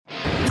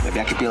Maybe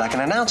I could be like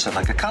an announcer,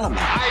 like a color man.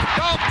 I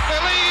don't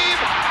believe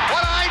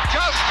what I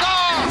just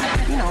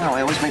saw! You know how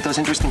I always make those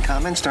interesting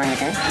comments during the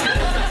game?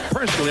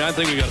 Personally, I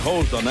think we got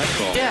hosed on that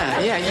call.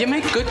 Yeah, you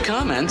make good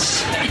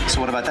comments. So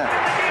what about that?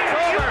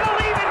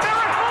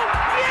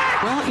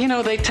 Well, you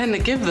know, they tend to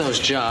give those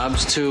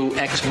jobs to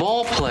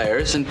ex-ball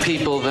players and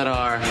people that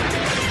are,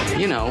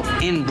 you know,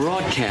 in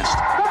broadcast.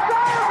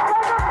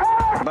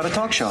 What about a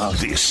talk show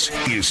host? This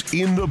is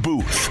In the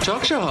Booth.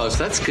 Talk show host,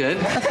 that's good.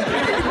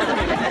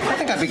 I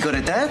think I'd be good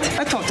at that.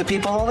 I talk to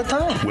people all the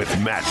time. With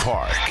Matt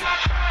Park.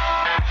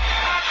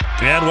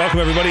 And welcome,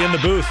 everybody, in the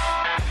booth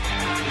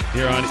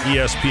here on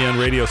ESPN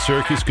Radio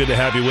Syracuse. Good to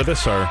have you with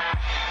us. Our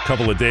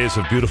couple of days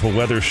of beautiful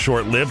weather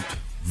short-lived.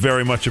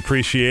 Very much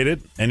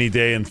appreciated. Any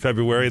day in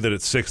February that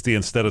it's 60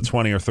 instead of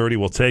 20 or 30,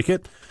 we'll take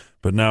it.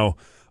 But now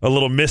a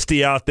little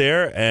misty out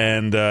there,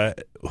 and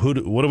what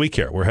do we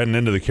care? We're heading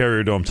into the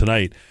Carrier Dome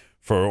tonight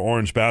for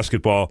Orange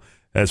basketball.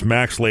 As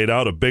Max laid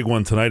out, a big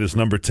one tonight is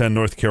number 10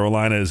 North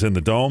Carolina is in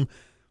the Dome.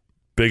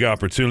 Big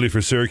opportunity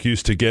for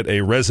Syracuse to get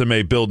a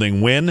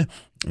resume-building win.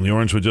 And the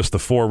Orange with just the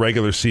 4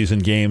 regular season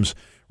games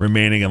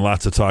remaining, and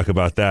lots of talk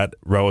about that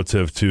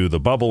relative to the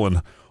bubble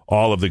and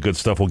all of the good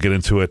stuff. We'll get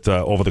into it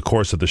over the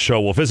course of the show.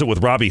 We'll visit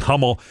with Robbie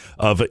Hummel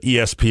of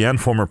ESPN,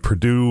 former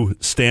Purdue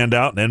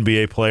standout and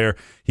NBA player.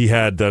 He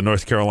had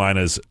North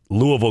Carolina's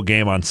Louisville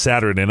game on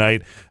Saturday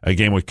night, a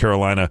game with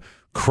Carolina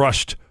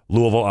crushed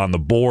Louisville on the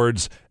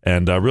boards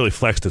and really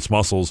flexed its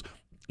muscles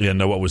in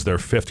what was their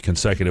 5th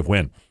consecutive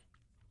win.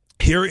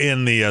 Here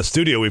in the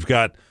studio, we've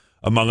got,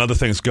 among other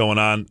things going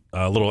on,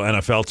 a little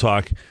NFL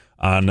talk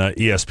on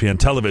ESPN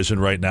television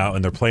right now,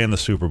 and they're playing the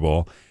Super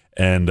Bowl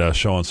and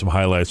showing some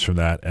highlights from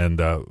that. And,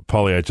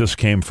 Paulie, I just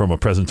came from a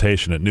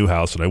presentation at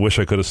Newhouse, and I wish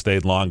I could have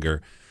stayed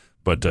longer,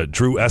 but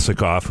Drew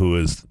Esikoff, who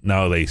is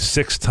now the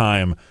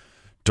 6th-time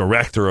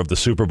director of the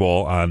Super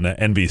Bowl on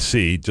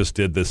NBC, just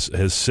did this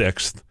his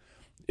 6th,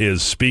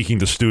 is speaking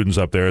to students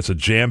up there. It's a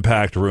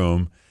jam-packed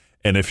room,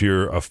 and if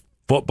you're a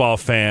football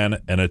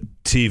fan and a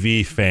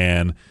TV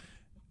fan,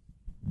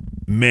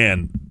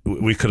 man,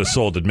 we could have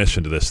sold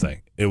admission to this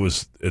thing.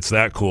 It's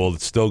that cool.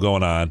 It's still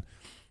going on.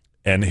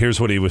 And here's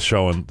what he was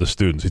showing the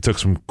students. He took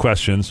some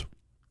questions,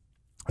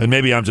 and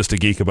maybe I'm just a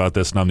geek about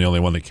this and I'm the only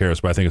one that cares,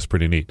 but I think it's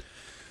pretty neat.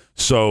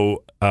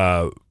 So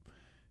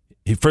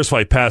he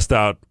passed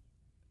out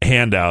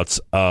handouts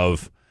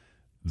of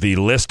the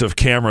list of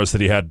cameras that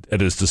he had at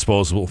his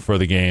disposal for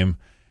the game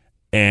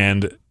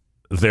and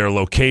their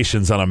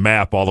locations on a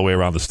map all the way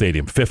around the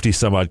stadium.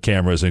 50-some-odd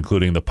cameras,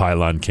 including the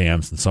pylon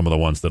cams and some of the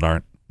ones that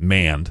aren't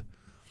manned.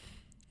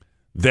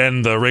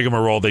 Then the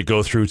rigmarole they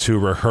go through to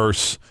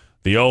rehearse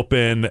the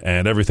open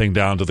and everything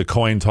down to the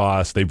coin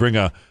toss. They bring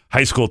a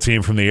high school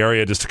team from the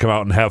area just to come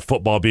out and have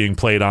football being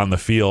played on the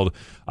field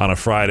on a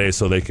Friday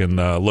so they can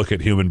look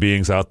at human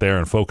beings out there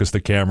and focus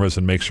the cameras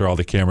and make sure all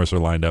the cameras are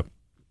lined up.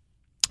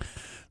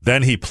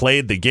 Then he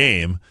played the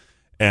game,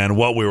 and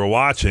what we were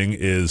watching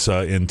is,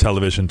 in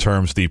television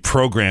terms, the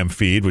program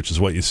feed, which is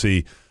what you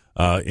see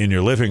in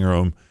your living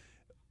room.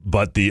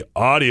 But the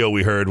audio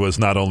we heard was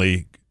not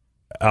only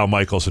Al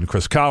Michaels and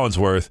Chris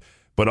Collinsworth,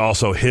 but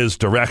also his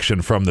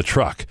direction from the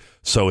truck.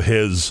 So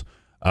his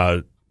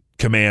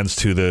commands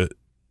to the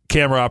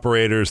camera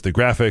operators, the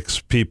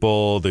graphics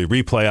people, the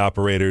replay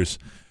operators,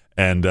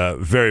 and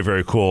very,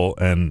 very cool.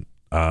 And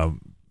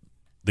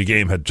the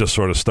game had just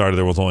sort of started.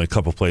 There was only a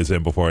couple plays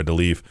in before I had to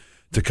leave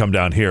to come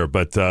down here.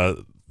 But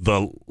the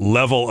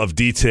level of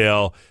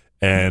detail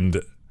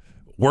and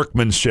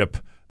workmanship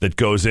that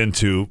goes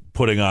into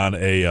putting on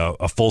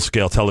a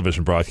full-scale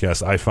television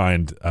broadcast, I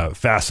find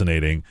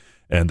fascinating.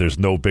 And there's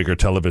no bigger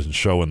television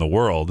show in the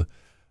world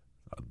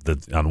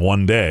that on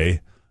one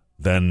day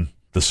than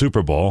the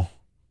Super Bowl.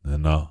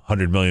 And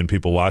 100 million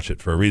people watch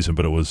it for a reason,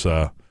 but it was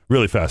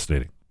really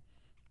fascinating.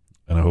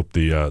 And I hope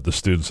the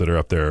students that are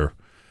up there are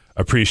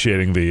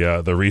appreciating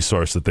the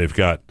resource that they've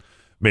got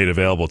made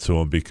available to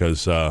them,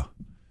 because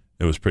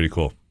it was pretty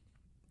cool.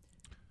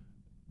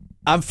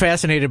 I'm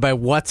fascinated by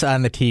what's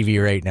on the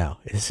TV right now.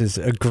 This is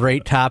a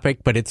great topic,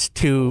 but it's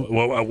too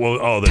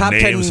the top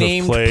names 10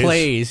 named of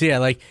plays. Yeah,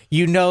 like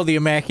the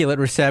Immaculate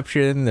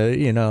Reception.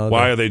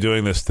 Why are they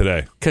doing this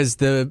today? Because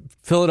the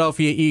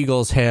Philadelphia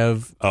Eagles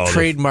have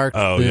trademarked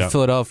the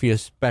Philadelphia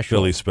Special.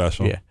 Philly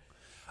Special. Yeah.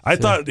 I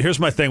thought, here's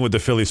my thing with the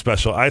Philly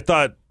Special. I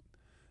thought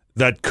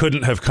that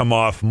couldn't have come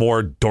off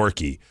more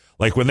dorky.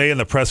 Like when they in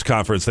the press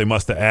conference, they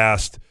must have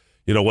asked,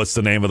 what's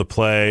the name of the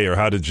play, or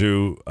how did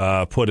you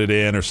put it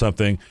in, or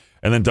something.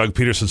 And then Doug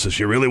Peterson says,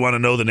 you really want to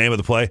know the name of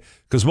the play?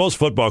 Because most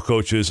football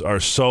coaches are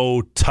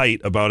so tight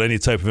about any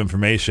type of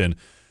information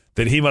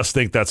that he must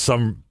think that's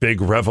some big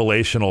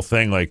revelational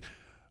thing, like,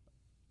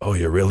 oh,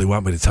 you really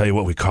want me to tell you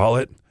what we call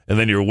it? And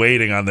then you're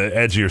waiting on the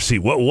edge of your seat.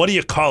 What do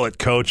you call it,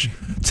 coach?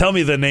 Tell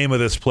me the name of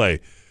this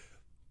play.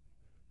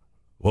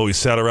 Well, we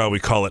sat around, we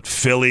call it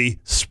Philly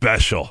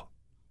Special.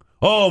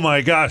 Oh,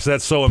 my gosh,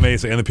 that's so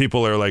amazing. And the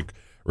people are, like,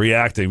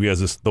 reacting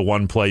because it's the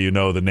one play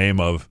the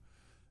name of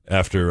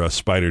after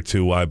Spider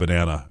 2, Y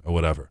Banana, or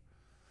whatever.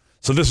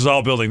 So this is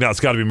all building now. It's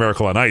got to be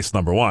Miracle on Ice,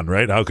 number one,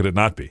 right? How could it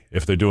not be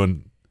if they're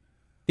doing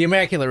The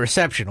Immaculate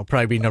Reception will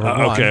probably be number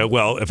one. Okay,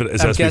 well, if it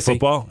is SB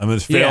football, I mean,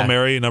 it's Fail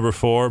Mary, number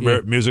 4,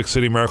 Music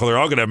City Miracle. They're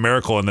all going to have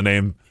Miracle in the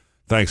name,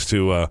 thanks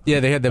to,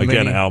 they had the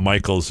again, Al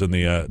Michaels in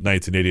the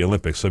 1980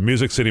 Olympics. So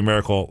Music City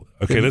Miracle.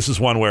 Okay, this is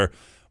one where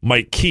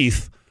Mike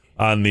Keith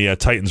on the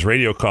Titans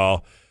radio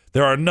call,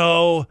 there are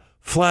no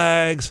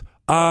flags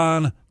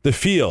on the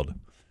field,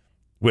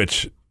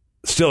 which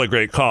still a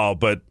great call,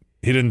 but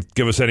he didn't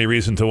give us any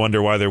reason to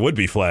wonder why there would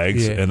be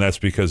flags, and that's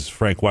because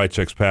Frank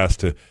Wycheck's pass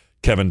to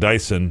Kevin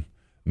Dyson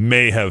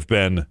may have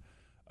been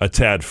a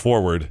tad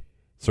forward.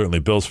 Certainly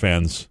Bills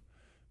fans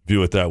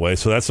view it that way.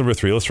 So that's number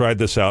 3. Let's ride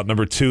this out.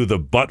 Number 2, the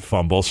butt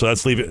fumble. So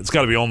that's it's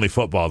got to be only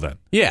football then.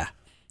 Yeah.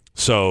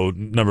 So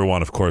number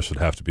 1, of course, would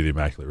have to be the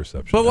Immaculate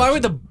Reception. But why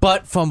would the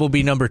butt fumble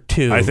be number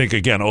 2? I think,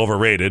 again,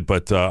 overrated,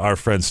 but our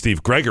friend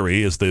Steve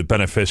Gregory is the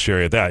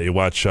beneficiary of that. You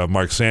watch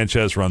Mark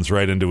Sanchez runs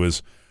right into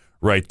his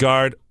right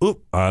guard.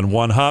 Oop, on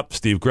one hop,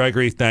 Steve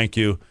Gregory, thank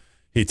you.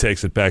 He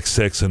takes it back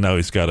 6, and now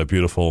he's got a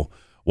beautiful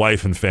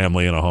wife and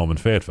family and a home in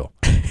Fayetteville.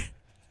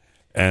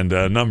 And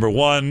number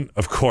 1,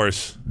 of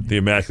course, the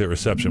Immaculate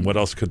Reception. What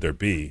else could there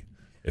be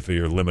if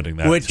you're limiting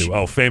that to?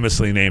 Oh,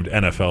 famously named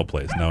NFL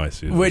plays. Now I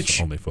see.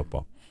 Which only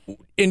football.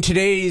 In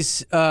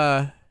today's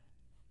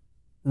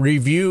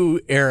review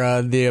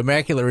era, the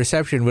Immaculate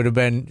Reception would have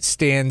been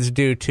stands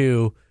due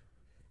to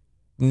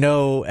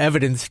no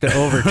evidence to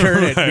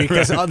overturn it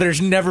because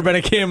there's never been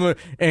a camera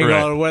angle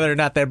on whether or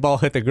not that ball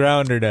hit the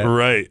ground or not.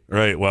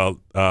 Right. Well,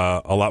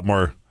 a lot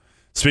more.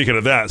 Speaking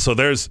of that, so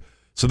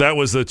that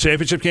was the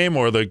championship game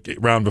or the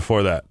round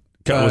before that?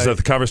 Was that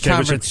the conference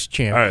championship? Conference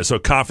championship. All right, so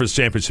conference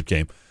championship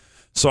game.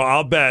 So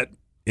I'll bet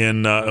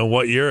in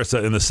what year? It's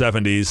in the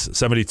 70s,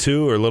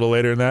 72 or a little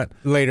later than that?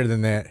 Later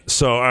than that.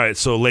 So, all right,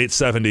 so late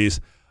 70s.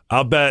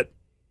 I'll bet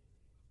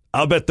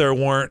there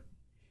weren't,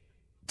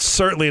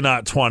 certainly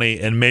not 20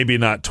 and maybe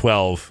not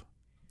 12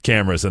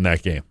 cameras in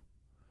that game.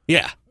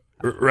 Yeah.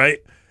 Right?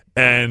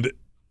 And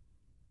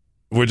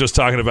we're just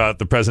talking about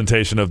the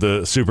presentation of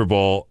the Super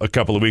Bowl a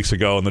couple of weeks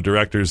ago, and the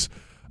director's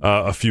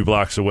a few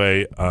blocks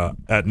away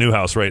at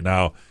Newhouse right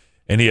now,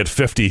 and he had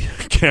 50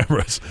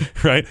 cameras,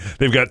 right?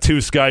 They've got 2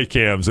 sky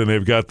cams, and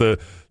they've got the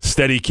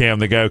steady cam,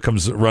 the guy who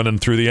comes running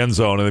through the end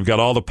zone, and they've got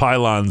all the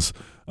pylons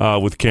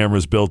with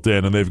cameras built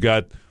in, and they've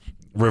got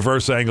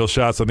reverse angle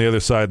shots on the other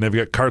side, and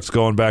they've got carts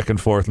going back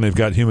and forth, and they've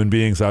got human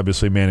beings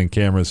obviously manning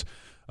cameras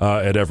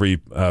at every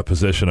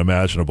position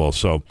imaginable.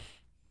 So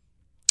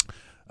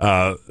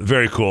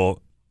very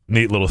cool,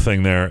 neat little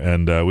thing there,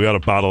 and we ought to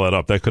bottle that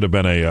up. That could have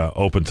been a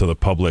open to the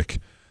public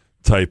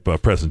type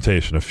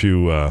presentation. A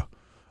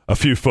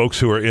few folks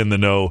who are in the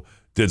know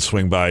did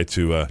swing by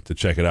to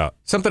check it out.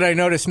 Something I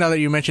noticed now that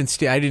you mentioned,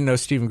 I didn't know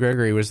Stephen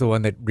Gregory was the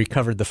one that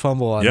recovered the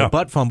fumble on the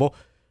butt fumble.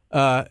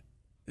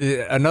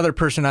 Another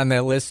person on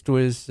that list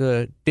was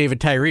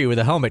David Tyree with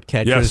a helmet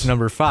catch. Yes. Was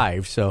number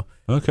 5. So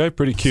okay,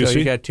 pretty cutesy. So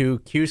you got 2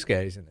 Cuse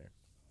guys in there.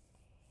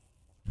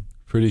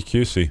 Pretty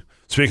cutesy.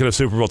 Speaking of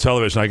Super Bowl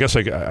television, I guess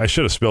I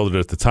should have spilled it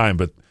at the time,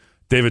 but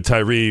David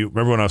Tyree,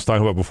 remember when I was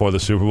talking about before the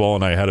Super Bowl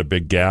and I had a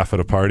big gaffe at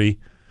a party?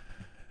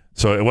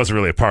 So it wasn't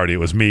really a party. It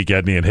was me,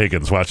 Gedney, and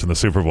Higgins watching the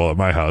Super Bowl at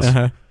my house.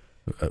 Uh-huh.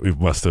 We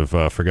must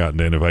have forgotten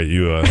to invite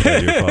you.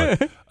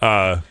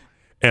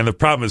 And the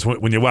problem is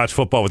when you watch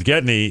football with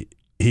Gedney,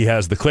 he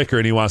has the clicker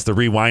and he wants to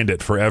rewind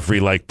it for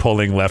every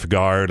pulling left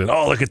guard and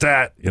look at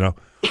that,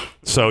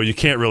 So you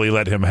can't really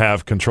let him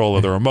have control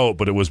of the remote,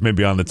 but it was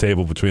maybe on the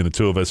table between the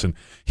two of us, and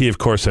he of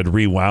course had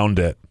rewound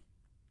it,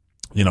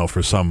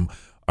 for some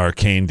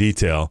arcane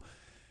detail.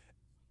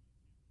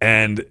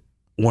 And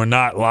we're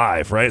not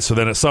live, right? So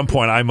then at some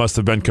point I must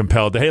have been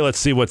compelled to, hey, let's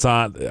see what's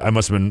on. I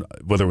must have been,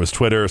 whether it was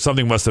Twitter or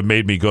something, must have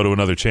made me go to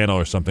another channel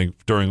or something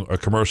during a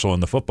commercial in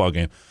the football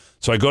game.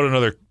 So I go to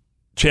another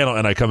channel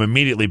and I come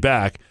immediately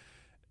back.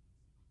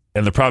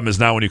 And the problem is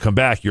now when you come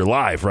back, you're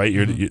live, right?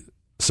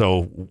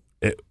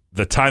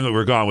 The time that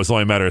we're gone was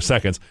only a matter of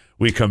seconds.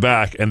 We come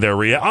back and they're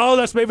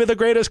that's maybe the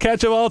greatest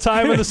catch of all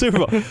time in the Super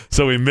Bowl.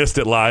 So we missed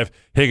it live.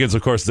 Higgins,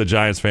 of course, is a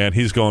Giants fan.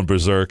 He's going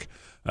berserk.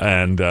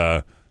 And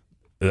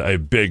a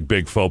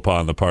big faux pas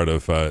on the part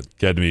of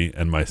Gedney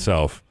and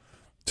myself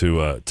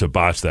to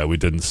botch that. We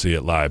didn't see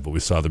it live, but we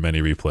saw the many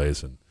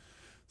replays, and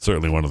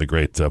certainly one of the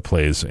great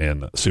plays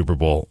in Super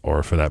Bowl,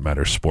 or for that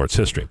matter, sports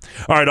history.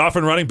 All right, off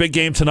and running. Big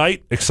game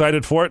tonight.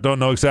 Excited for it. Don't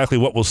know exactly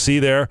what we'll see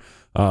there.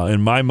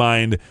 In my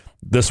mind,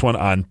 this one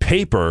on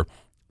paper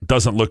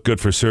doesn't look good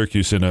for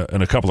Syracuse in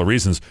a couple of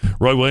reasons.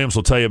 Roy Williams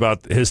will tell you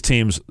about his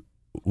team's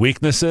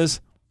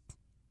weaknesses.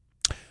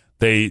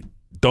 They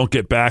don't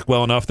get back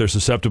well enough. They're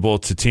susceptible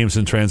to teams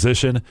in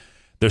transition.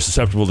 They're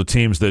susceptible to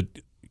teams that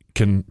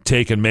can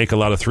take and make a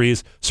lot of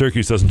threes.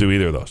 Syracuse doesn't do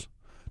either of those.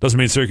 Doesn't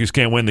mean Syracuse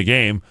can't win the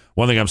game.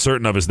 One thing I'm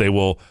certain of is they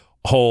will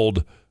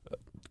hold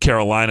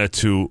Carolina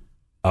to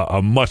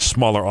a much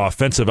smaller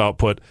offensive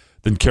output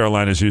than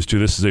Carolina's used to.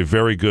 This is a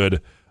very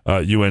good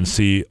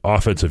UNC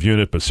offensive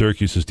unit, but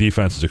Syracuse's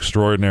defense is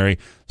extraordinary.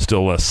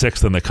 Still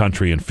sixth in the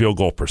country in field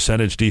goal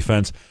percentage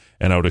defense,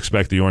 and I would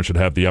expect the Orange should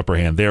have the upper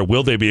hand there.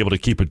 Will they be able to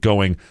keep it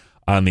going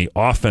on the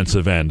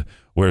offensive end,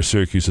 where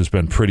Syracuse has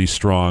been pretty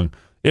strong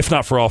if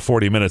not for all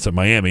 40 minutes at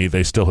Miami,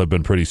 they still have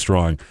been pretty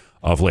strong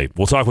of late.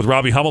 We'll talk with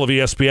Robbie Hummel of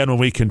ESPN when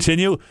we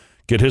continue.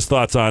 Get his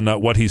thoughts on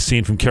what he's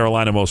seen from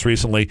Carolina most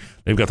recently.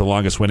 They've got the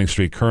longest winning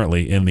streak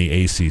currently in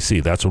the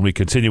ACC. That's when we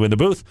continue in the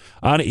booth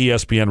on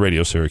ESPN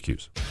Radio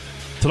Syracuse.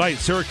 Tonight,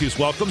 Syracuse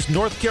welcomes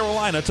North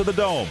Carolina to the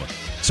Dome.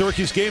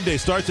 Syracuse game day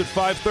starts at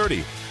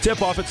 5:30.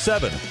 Tip-off at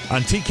 7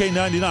 on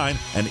TK99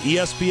 and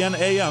ESPN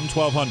AM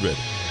 1200.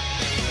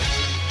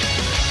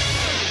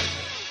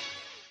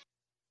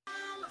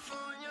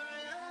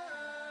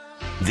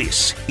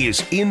 This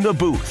is In the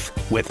Booth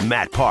with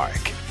Matt Park.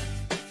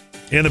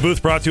 In the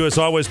booth, brought to you as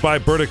always by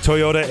Burdick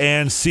Toyota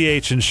and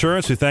CH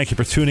Insurance. We thank you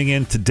for tuning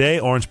in today.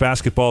 Orange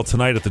basketball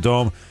tonight at the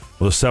Dome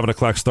with a 7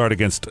 o'clock start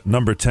against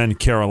number 10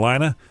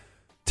 Carolina.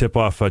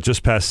 Tip-off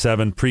just past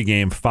 7,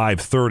 pregame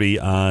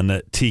 5:30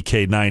 on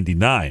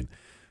TK99.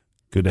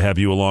 Good to have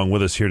you along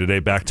with us here today.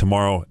 Back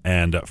tomorrow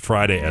and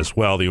Friday as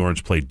well. The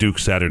Orange play Duke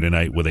Saturday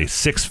night with a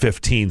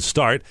 6:15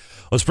 start.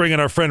 Let's bring in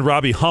our friend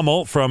Robbie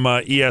Hummel from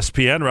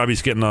ESPN.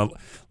 Robbie's getting a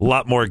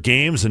lot more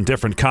games in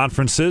different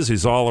conferences.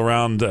 He's all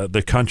around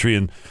the country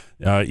in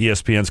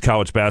ESPN's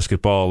college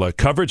basketball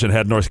coverage and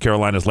had North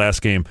Carolina's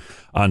last game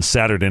on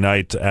Saturday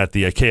night at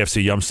the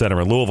KFC Yum Center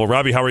in Louisville.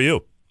 Robbie, how are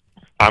you?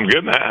 I'm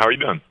good, Matt. How are you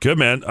doing? Good,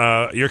 man.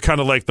 You're kind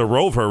of like the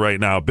rover right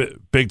now.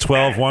 Big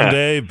 12 one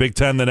day, Big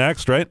 10 the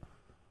next, right?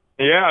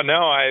 Yeah,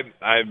 no,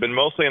 I've been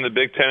mostly in the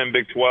Big 10 and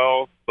Big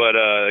 12, but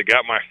I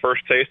got my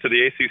first taste of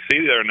the ACC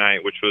the other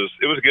night, which was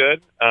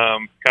good.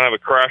 Kind of a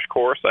crash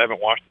course. I haven't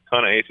watched a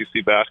ton of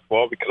ACC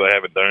basketball because I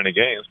haven't done any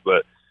games,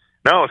 but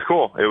no, it's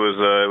cool. It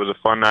was a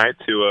fun night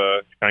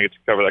to kind of get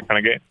to cover that kind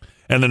of game.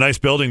 And the nice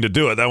building to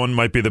do it. That one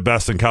might be the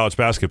best in college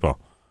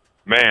basketball.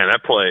 Man,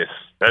 that place,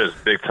 that is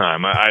big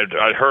time.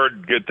 I'd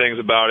heard good things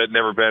about it,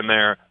 never been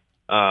there.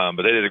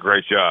 But they did a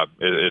great job.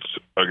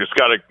 It's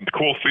got a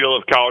cool feel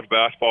of college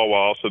basketball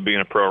while also being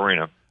a pro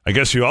arena. I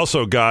guess you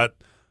also got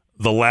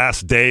the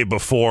last day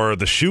before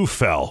the shoe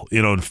fell,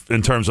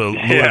 in terms of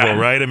Louisville,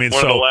 right? I mean,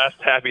 one of the last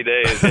happy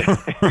days.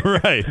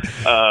 Right.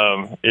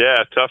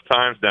 Yeah, tough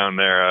times down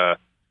there.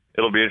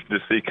 It'll be interesting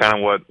to see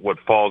kind of what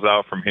falls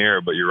out from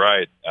here. But you're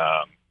right.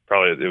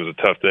 Probably it was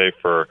a tough day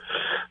for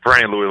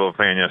any Louisville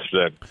fan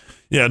yesterday.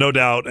 Yeah, no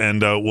doubt.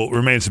 And what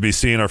remains to be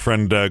seen, our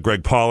friend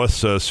Greg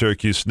Paulus,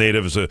 Syracuse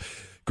native, is a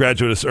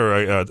graduate or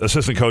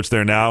assistant coach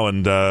there now,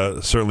 and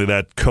certainly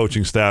that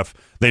coaching staff,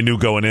 they knew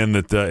going in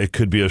that it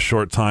could be a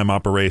short-time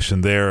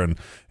operation there, and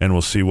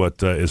we'll see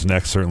what is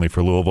next, certainly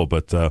for Louisville.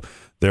 But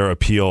their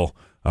appeal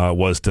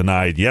was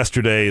denied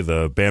yesterday,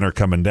 the banner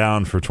coming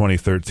down for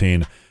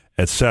 2013,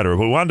 et cetera.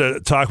 But we wanted to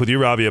talk with you,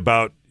 Robbie,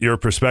 about your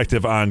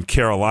perspective on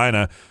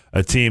Carolina,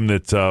 a team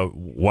that,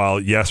 while,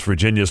 yes,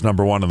 Virginia's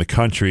number one in the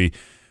country,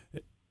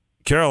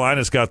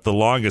 Carolina's got the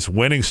longest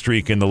winning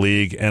streak in the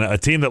league, and a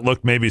team that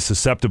looked maybe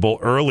susceptible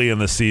early in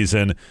the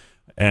season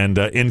and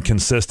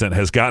inconsistent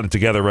has gotten it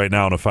together right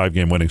now on a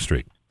 5-game winning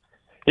streak.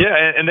 Yeah,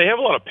 and they have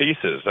a lot of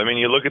pieces. I mean,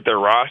 you look at their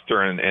roster,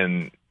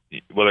 and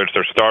whether it's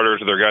their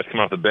starters or their guys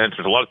coming off the bench,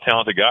 there's a lot of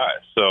talented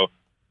guys. So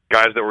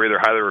guys that were either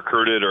highly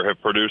recruited or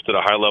have produced at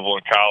a high level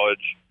in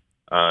college.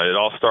 It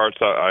all starts,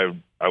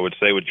 I would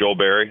say, with Joel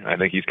Berry. I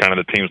think he's kind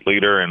of the team's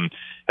leader and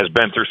has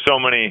been through so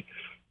many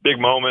big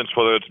moments,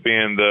 whether it's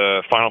being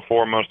the Final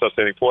Four most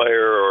outstanding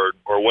player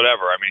or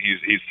whatever. I mean,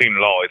 he's seen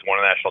it all. He's won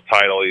a national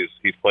title.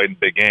 He's played in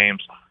big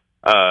games.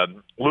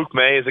 Luke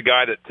May is a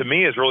guy that, to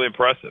me, is really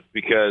impressive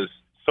because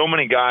so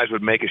many guys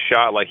would make a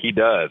shot like he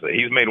does.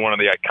 He's made one of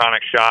the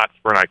iconic shots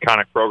for an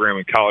iconic program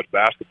in college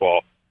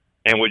basketball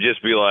and would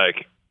just be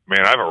like,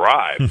 man, I've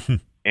arrived.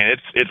 And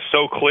it's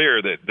so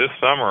clear that this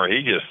summer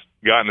he just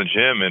got in the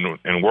gym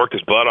and worked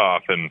his butt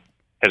off and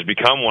has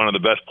become one of the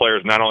best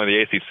players, not only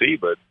the ACC,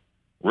 but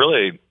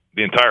really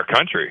the entire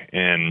country.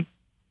 And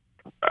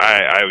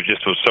I was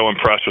so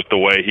impressed with the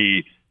way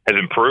he has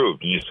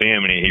improved. And you see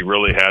him, and he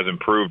really has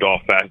improved all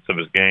facets of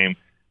his game.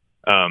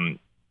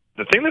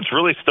 The thing that's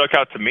really stuck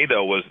out to me,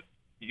 though, was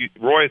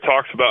Roy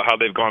talks about how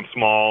they've gone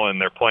small and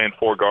they're playing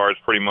 4 guards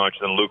pretty much,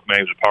 and then Luke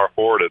May is a power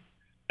forward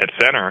at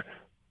center,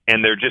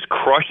 and they're just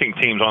crushing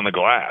teams on the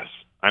glass.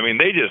 I mean,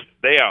 they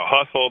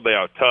out-hustled, they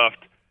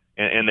out-toughed,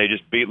 and they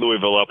just beat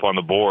Louisville up on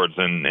the boards,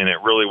 and it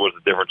really was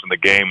the difference in the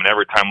game. And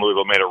every time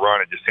Louisville made a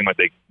run, it just seemed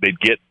like they'd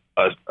get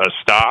a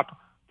stop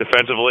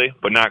defensively,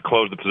 but not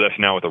close the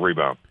possession out with a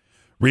rebound.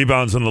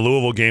 Rebounds in the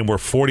Louisville game were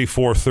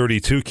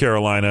 44-32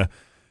 Carolina,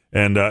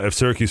 and if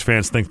Syracuse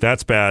fans think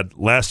that's bad,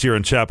 last year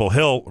in Chapel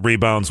Hill,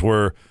 rebounds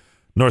were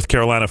North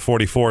Carolina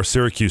 44,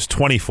 Syracuse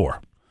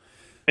 24.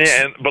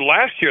 Yeah, but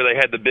last year they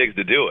had the bigs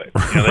to do it.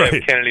 They right.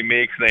 have Kennedy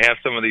Meeks, and they have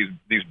some of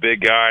these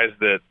big guys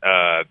that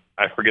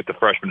I forget the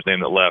freshman's name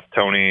that left.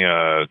 Tony.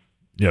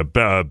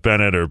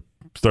 Bennett, or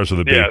starts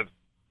with a B. Yeah,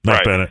 not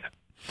right. Bennett.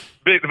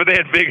 But they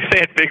had big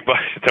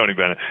Tony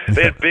Bennett.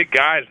 They had big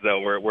guys though,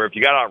 where if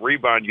you got out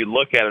rebound, you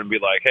look at it and be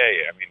like,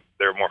 hey, I mean,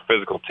 they're a more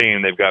physical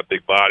team. They've got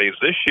big bodies.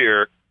 This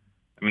year,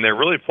 I mean, they're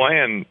really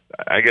playing.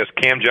 I guess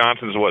Cam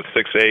Johnson's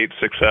 6'8",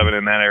 6'7"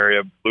 in that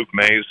area. Luke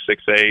May's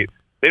 6'8".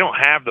 They don't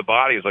have the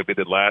bodies like they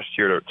did last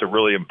year to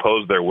really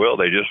impose their will.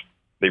 They just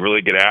They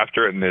really get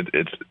after it, and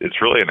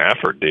it's really an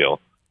effort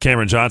deal.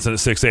 Cameron Johnson at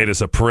 6'8"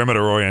 is a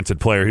perimeter-oriented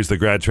player. He's the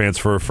grad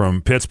transfer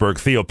from Pittsburgh.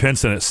 Theo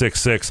Pinson at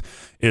 6'6"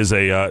 is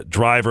a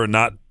driver,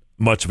 not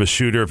much of a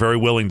shooter, very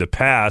willing to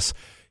pass.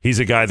 He's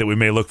a guy that we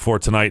may look for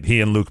tonight.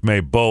 He and Luke May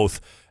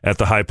both at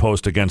the high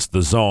post against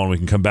the zone. We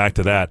can come back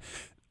to that.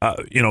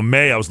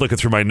 May, I was looking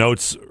through my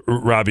notes,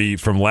 Robbie,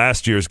 from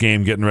last year's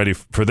game, getting ready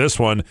for this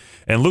one,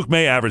 and Luke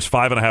May averaged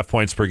 5.5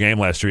 points per game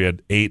last year. He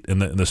had 8 in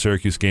the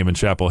Syracuse game in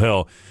Chapel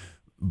Hill.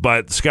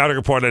 But the scouting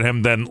report on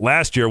him then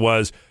last year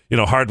was,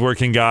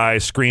 hardworking guy,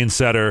 screen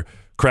setter,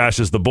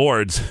 crashes the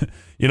boards.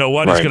 You know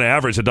what? Right. He's going to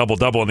average a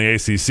double-double in the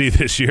ACC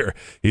this year.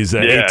 He's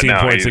 18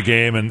 points a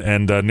game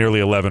and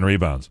nearly 11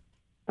 rebounds.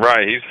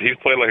 Right. He's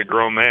played like a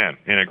grown man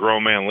in a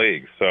grown man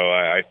league. So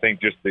I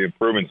think just the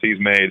improvements he's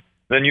made.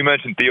 Then you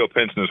mentioned Theo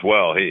Pinson as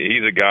well.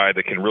 He's a guy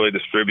that can really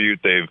distribute.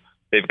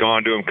 They've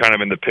gone to him kind of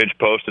in the pinch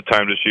post at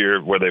times this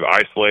year where they've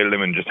isolated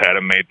him and just had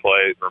him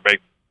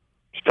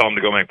just tell him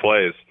to go make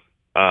plays.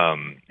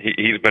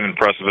 He's been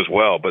impressive as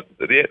well. But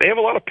they have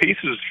a lot of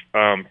pieces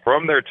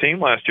from their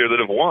team last year that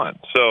have won.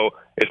 So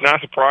it's not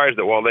a surprise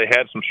that while they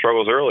had some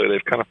struggles earlier,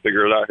 they've kind of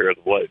figured it out here as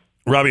of late.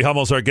 Robbie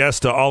Hummel's our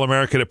guest,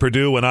 All-American at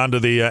Purdue, went on to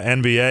the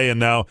NBA,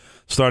 and now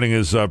starting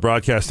his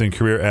broadcasting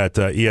career at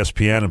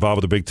ESPN, involved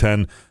with the Big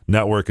Ten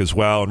Network as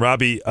well. And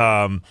Robbie,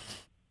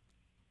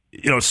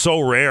 it's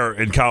so rare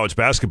in college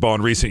basketball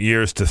in recent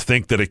years to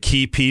think that a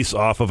key piece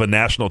off of a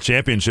national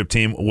championship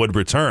team would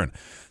return.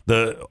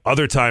 The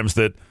other times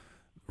that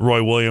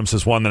Roy Williams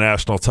has won the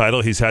national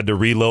title, he's had to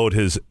reload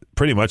his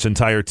pretty much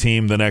entire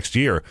team the next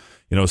year.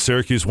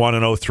 Syracuse won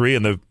in 2003,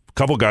 and the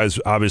couple guys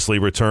obviously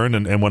returned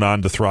and went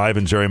on to thrive,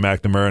 in Jerry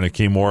McNamara and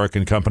Akeem Warwick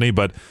and company.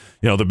 But,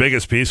 the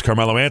biggest piece,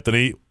 Carmelo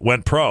Anthony,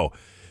 went pro.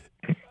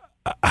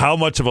 How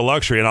much of a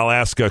luxury, and I'll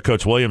ask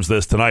Coach Williams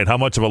this tonight, how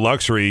much of a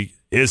luxury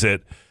is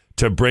it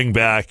to bring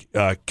back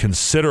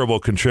considerable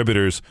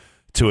contributors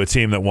to a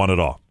team that won it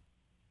all?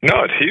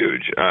 No, it's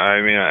huge.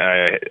 I mean,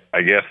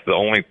 I guess the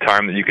only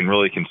time that you can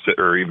really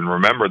consider or even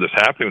remember this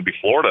happening would be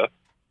Florida,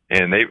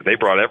 and they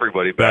brought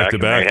everybody back to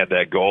back. They had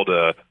that goal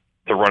to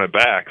run it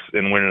back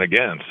and win it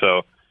again.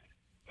 So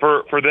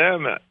for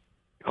them,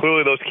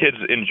 clearly those kids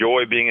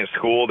enjoy being at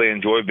school. They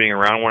enjoy being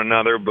around one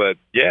another. But,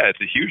 yeah,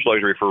 it's a huge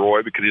luxury for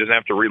Roy because he doesn't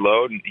have to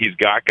reload, and he's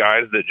got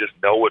guys that just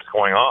know what's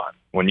going on.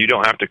 When you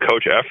don't have to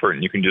coach effort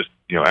and you can just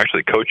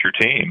actually coach your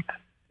team,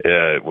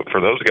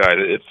 for those guys,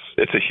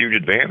 it's a huge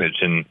advantage.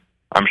 And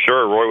I'm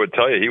sure Roy would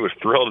tell you he was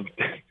thrilled,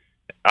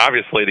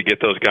 obviously, to get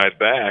those guys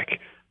back.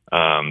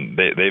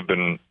 They've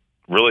been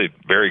really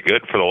very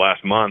good for the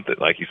last month.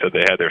 Like you said, they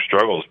had their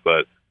struggles,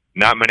 but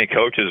not many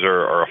coaches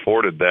are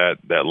afforded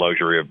that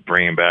luxury of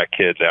bringing back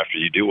kids after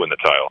you do win the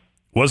title.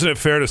 Wasn't it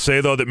fair to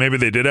say, though, that maybe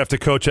they did have to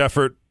coach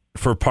effort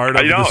for part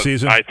of the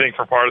season? I think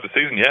for part of the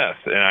season, yes.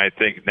 And I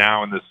think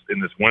now in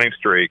this winning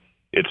streak,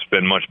 it's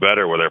been much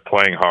better where they're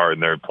playing hard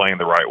and they're playing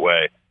the right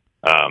way.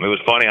 It was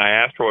funny.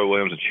 I asked Roy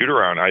Williams at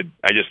shoot-around. I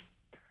just,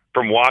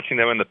 from watching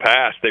them in the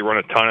past, they run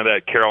a ton of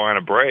that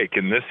Carolina break.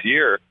 And this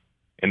year,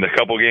 in the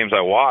couple games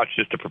I watched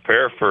just to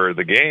prepare for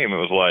the game, it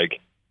was like,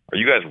 are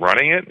you guys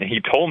running it? And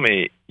he told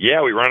me,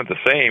 yeah, we run it the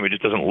same. It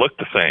just doesn't look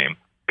the same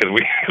because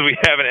we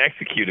haven't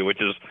executed, which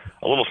is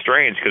a little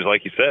strange because,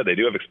 like you said, they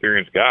do have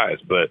experienced guys.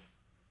 But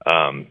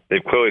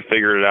they've clearly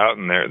figured it out,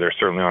 and they're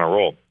certainly on a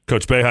roll.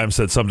 Coach Boeheim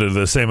said something to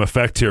the same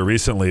effect here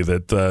recently,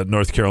 that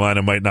North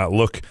Carolina might not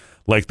look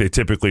like they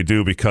typically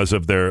do because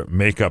of their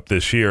makeup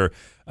this year.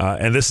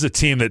 And this is a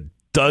team that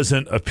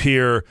doesn't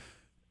appear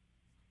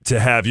to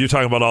have, you're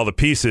talking about all the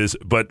pieces,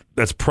 but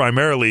that's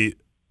primarily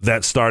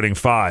that starting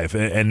five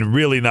and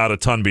really not a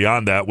ton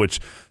beyond that, which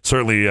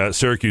certainly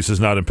Syracuse is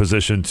not in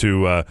position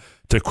to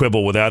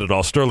quibble with that at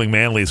all. Sterling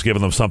Manley's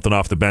given them something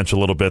off the bench a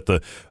little bit.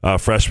 The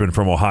freshman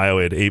from Ohio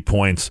had 8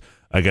 points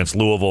against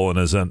Louisville and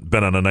has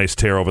been on a nice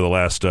tear over the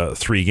last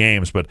 3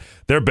 games. But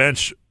their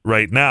bench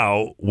right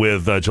now,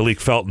 with Jalik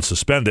Felton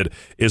suspended,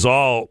 is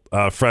all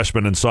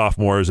freshmen and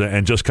sophomores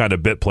and just kind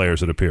of bit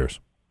players, it appears.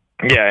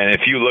 Yeah, and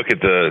if you look at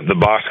the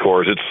box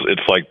scores,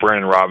 it's like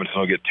Brandon Robinson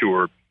will get 2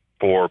 or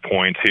 4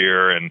 points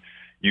here, and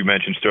you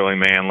mentioned Sterling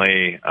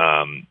Manley.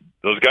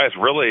 Those guys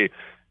really,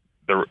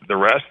 the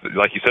rest,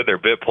 like you said, they're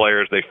bit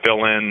players. They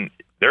fill in.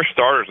 Their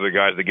starters are the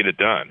guys that get it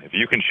done. If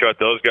you can shut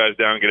those guys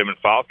down and get them in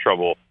foul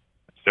trouble,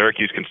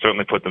 Syracuse can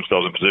certainly put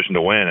themselves in position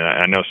to win. And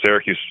I know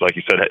Syracuse, like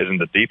you said, isn't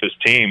the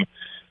deepest team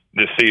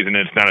this season.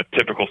 It's not a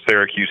typical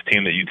Syracuse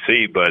team that you'd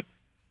see, but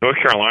North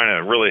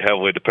Carolina really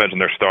heavily depends on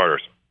their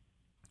starters.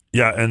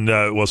 Yeah, and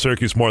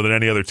Syracuse, more than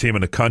any other team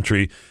in the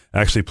country,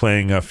 actually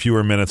playing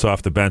fewer minutes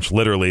off the bench,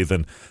 literally,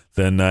 than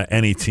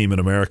any team in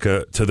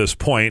America to this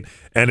point.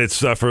 And it's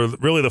for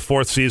really the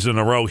 4th season in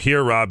a row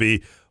here,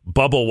 Robbie,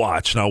 bubble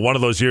watch. Now, one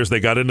of those years they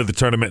got into the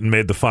tournament and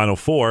made the Final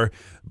Four,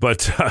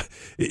 but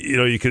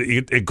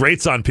it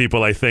grates on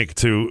people, I think,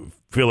 to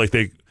feel like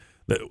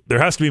there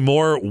has to be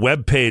more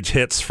web page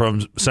hits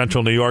from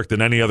Central New York than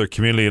any other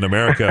community in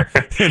America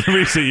in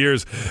recent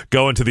years,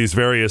 going to these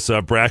various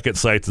bracket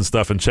sites and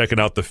stuff and checking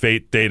out the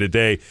fate day to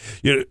day.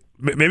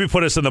 Maybe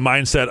put us in the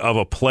mindset of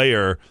a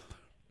player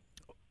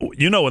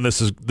when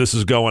this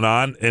is going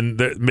on, and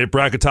the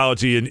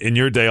bracketology in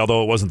your day,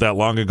 although it wasn't that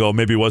long ago,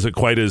 maybe wasn't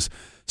quite as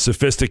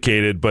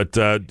sophisticated. But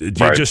do you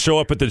just show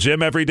up at the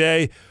gym every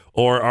day,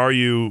 or are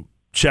you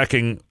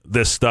checking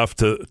this stuff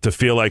to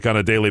feel like on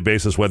a daily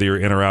basis whether you're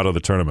in or out of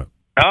the tournament?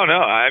 Oh, no.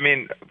 I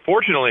mean,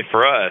 fortunately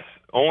for us,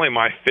 only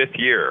my 5th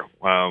year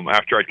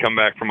after I'd come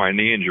back from my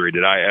knee injury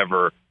did I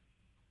ever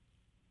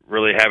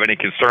really have any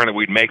concern that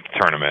we'd make the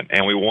tournament.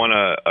 And we won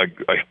a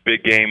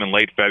big game in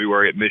late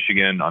February at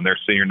Michigan on their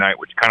senior night,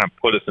 which kind of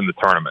put us in the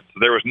tournament. So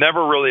there was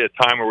never really a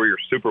time where we were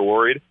super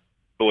worried.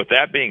 But with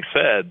that being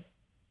said,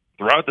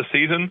 throughout the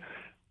season,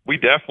 we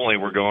definitely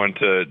were going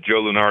to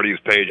Joe Lunardi's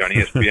page on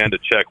ESPN to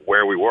check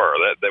where we were.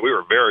 That we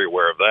were very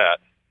aware of that.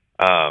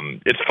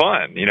 It's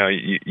fun.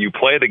 You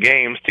play the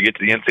games to get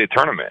to the NCAA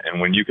tournament.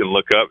 And when you can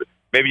look up,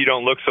 maybe you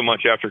don't look so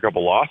much after a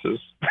couple losses,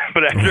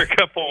 but after a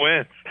couple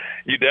wins,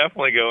 you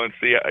definitely go and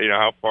see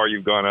how far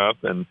you've gone up.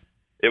 And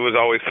it was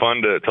always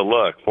fun to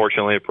look.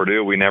 Fortunately at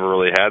Purdue, we never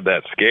really had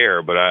that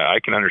scare, but I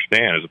can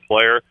understand as a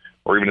player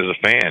or even as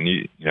a fan,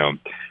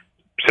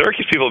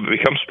 Syracuse people have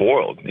become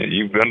spoiled.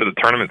 You've been to the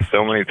tournament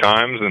so many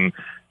times, and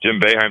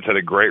Jim Boeheim's had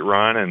a great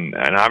run, and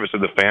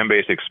obviously the fan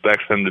base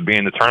expects them to be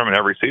in the tournament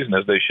every season,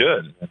 as they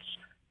should.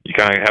 You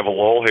kind of have a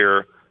lull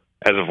here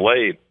as of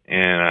late,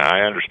 and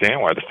I understand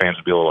why the fans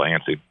would be a little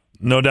antsy.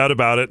 No doubt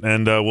about it,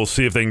 and we'll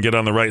see if they can get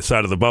on the right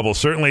side of the bubble.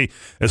 Certainly,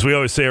 as we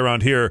always say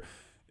around here,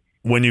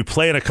 when you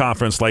play in a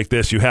conference like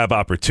this, you have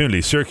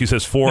opportunity. Syracuse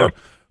has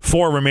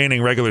four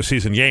remaining regular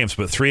season games,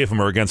 but 3 of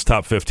them are against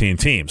top 15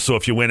 teams. So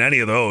if you win any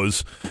of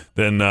those,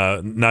 then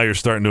now you're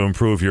starting to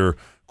improve your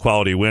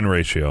quality win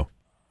ratio.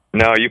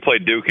 No, you play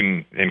Duke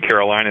and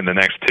Carolina in the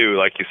next 2.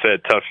 Like you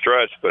said, tough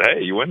stretch, but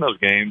hey, you win those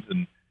games,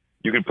 and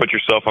you can put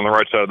yourself on the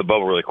right side of the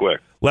bubble really quick.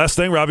 Last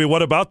thing, Robbie,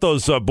 what about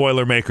those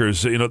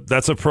Boilermakers?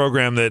 That's a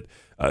program that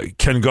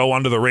can go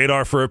under the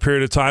radar for a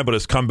period of time, but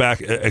has come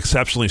back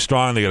exceptionally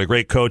strong. They got a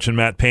great coach in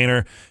Matt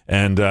Painter,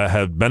 and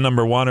have been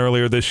number 1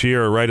 earlier this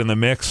year, right in the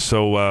mix.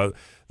 So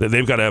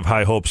they've got to have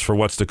high hopes for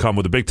what's to come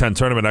with the Big Ten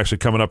tournament actually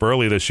coming up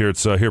early this year.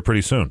 It's here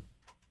pretty soon.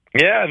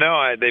 Yeah,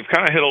 no, they've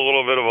kind of hit a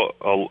little bit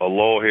of a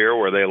lull here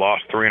where they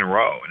lost 3 in a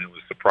row, and it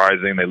was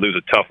surprising. They lose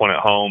a tough one at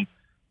home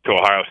to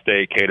Ohio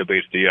State. Keita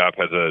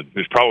Bates-Diop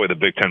who's probably the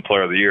Big Ten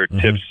Player of the Year,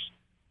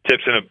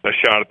 tips in a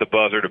shot at the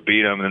buzzer to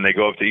beat them, and then they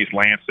go up to East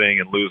Lansing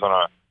and lose on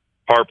a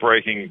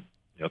heartbreaking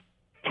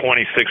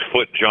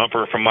 26-foot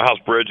jumper from Miles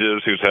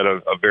Bridges, who's had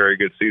a very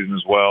good season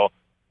as well.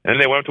 And then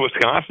they went up to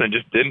Wisconsin and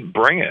just didn't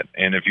bring it.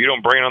 And if you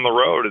don't bring it on the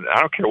road, I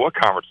don't care what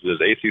conference it is,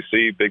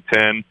 ACC, Big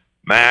Ten,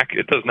 MAC,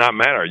 it does not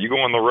matter. You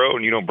go on the road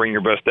and you don't bring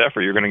your best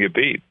effort, you're going to get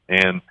beat.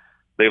 And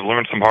they've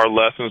learned some hard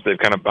lessons. They've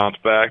kind of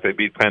bounced back. They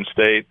beat Penn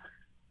State.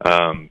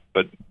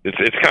 But it's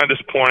kind of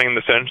disappointing in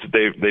the sense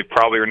that they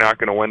probably are not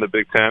going to win the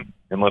Big Ten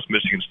unless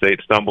Michigan State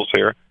stumbles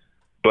here.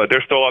 But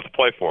there's still a lot to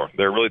play for.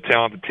 They're a really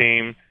talented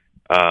team.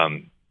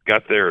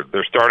 Got their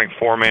starting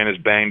 4-man is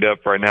banged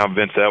up right now,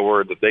 Vince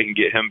Edwards. If they can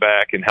get him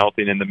back and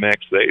healthy and in the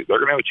mix, they're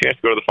going to have a chance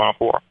to go to the Final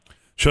Four.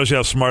 Shows you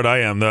how smart I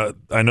am.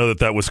 I know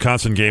that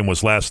Wisconsin game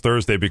was last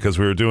Thursday because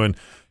we were doing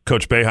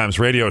Coach Boeheim's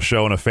radio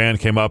show, and a fan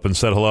came up and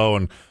said hello,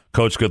 and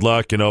Coach, good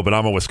luck, but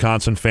I'm a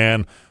Wisconsin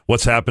fan.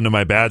 What's happened to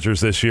my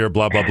Badgers this year,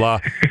 blah, blah, blah.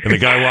 And the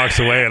guy walks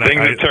away. And things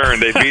have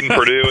turned. They've beaten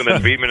Purdue and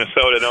then beat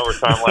Minnesota in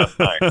overtime last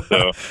night.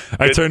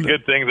 So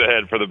good things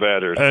ahead for the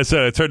Badgers.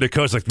 I turned to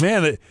Coach like,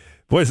 man,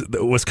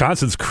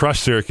 Wisconsin's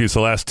crushed Syracuse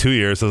the last 2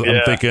 years. I'm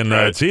thinking,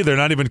 gee, they're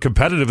not even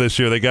competitive this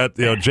year. They got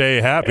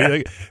Jay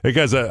Happy. That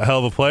guy's a hell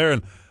of a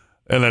player.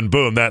 And then,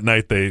 boom, that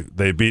night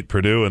they beat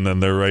Purdue, and then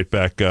they're right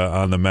back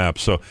on the map.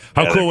 So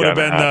how cool would it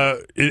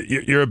have been?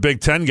 You're a Big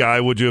Ten guy.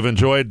 Would you have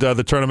enjoyed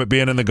the tournament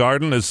being in the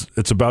Garden as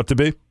it's about to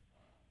be?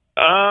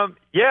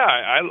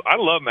 I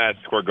love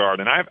Madison Square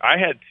Garden. I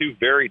had 2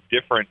 very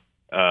different,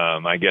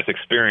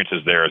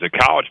 experiences there. As a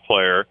college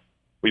player,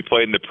 we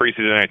played in the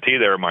preseason NIT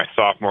there my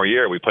sophomore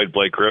year. We played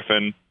Blake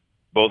Griffin.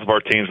 Both of our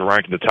teams were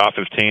ranked in the top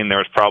 15. There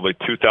was probably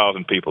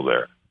 2,000 people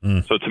there.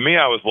 So to me,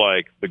 I was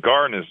like, the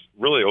Garden is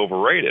really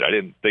overrated. I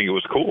didn't think it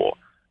was cool.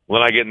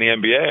 When I get in the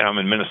NBA, I'm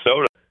in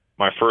Minnesota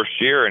my first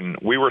year, and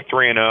we were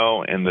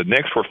 3-0, and the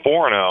Knicks were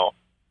 4-0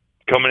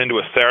 coming into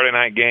a Saturday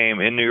night game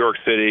in New York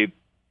City.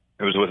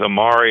 It was with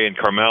Amari and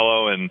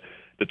Carmelo, and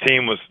the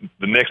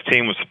Knicks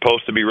team was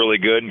supposed to be really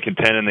good and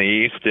contend in the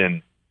East.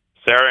 And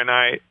Saturday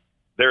night,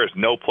 there is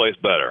no place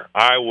better.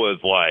 I was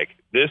like,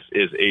 this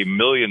is a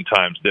million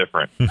times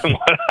different than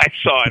what I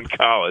saw in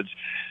college.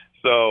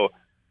 So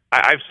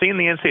I've seen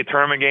the NCAA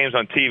tournament games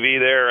on TV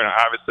there, and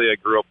obviously I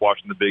grew up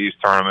watching the Big East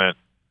tournament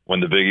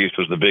when the Big East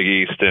was the Big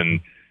East. And,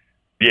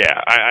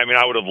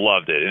 I would have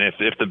loved it. And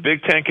if the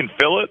Big Ten can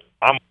fill it,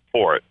 I'm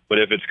for it. But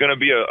if it's going to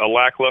be a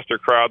lackluster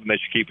crowd, then they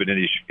should keep it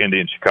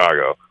in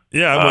Chicago.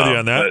 Yeah, I'm with you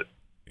on that.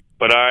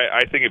 But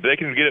I think if they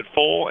can get it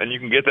full and you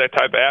can get that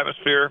type of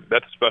atmosphere,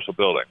 that's a special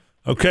building.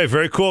 Okay,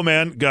 very cool,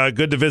 man.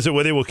 Good to visit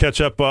with you. We'll catch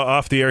up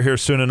off the air here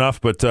soon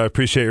enough, but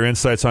appreciate your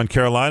insights on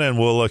Carolina, and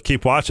we'll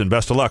keep watching.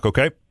 Best of luck,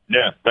 okay?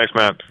 Yeah, thanks,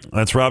 Matt.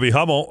 That's Robbie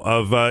Hummel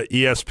of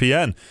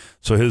ESPN.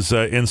 So his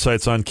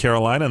insights on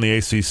Carolina and the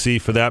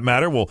ACC, for that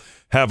matter. We'll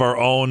have our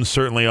own,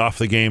 certainly off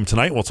the game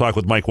tonight. We'll talk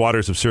with Mike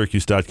Waters of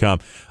Syracuse.com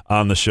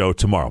on the show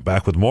tomorrow.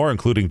 Back with more,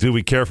 including Do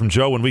We Care from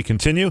Joe when we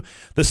continue.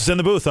 This is In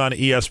the Booth on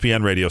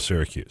ESPN Radio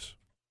Syracuse.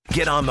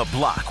 Get on the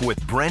block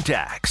with Brent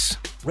Axe.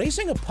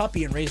 Raising a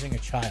puppy and raising a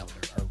child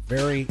are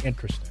very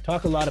interesting.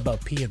 Talk a lot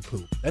about pee and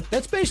poop.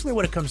 That's basically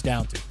what it comes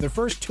down to. The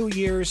first 2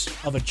 years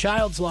of a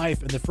child's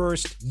life and the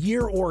first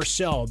year or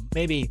so,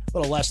 maybe a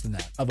little less than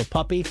that, of a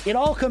puppy, it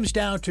all comes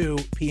down to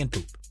pee and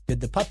poop.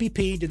 Did the puppy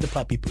pee? Did the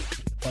puppy poop?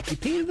 Did the puppy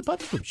pee? Did the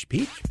puppy poop? She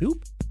pee? She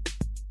poop?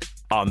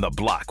 On the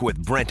block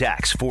with Brent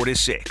Axe, 4 to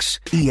 6.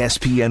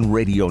 ESPN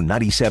Radio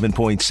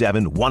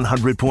 97.7,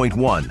 100.1,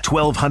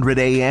 1200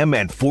 AM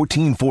and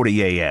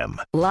 1440 AM.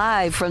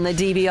 Live from the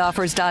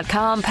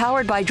dboffers.com,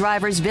 powered by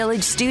Drivers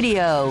Village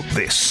Studio.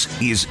 This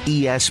is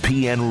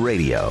ESPN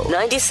Radio.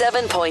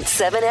 97.7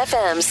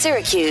 FM,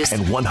 Syracuse.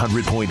 And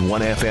 100.1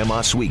 FM,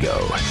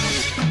 Oswego.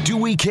 Do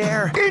we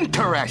care?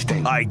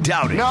 Interesting. I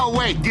doubt it. No,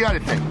 wait, the other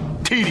thing.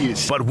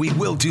 Tedious. But we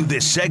will do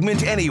this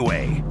segment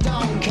anyway.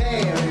 Don't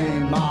care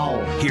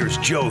anymore. Here's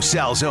Joe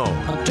Salzone.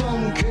 I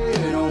don't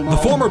care no more. The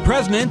former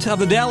president of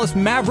the Dallas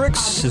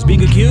Mavericks is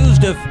being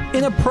accused of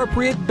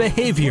inappropriate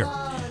behavior.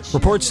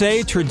 Reports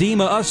say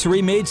Turdima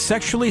Ussery made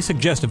sexually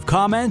suggestive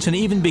comments and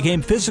even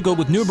became physical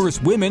with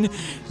numerous women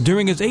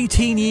during his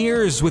 18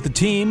 years with the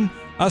team.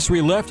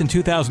 Ussery left in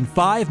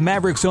 2005.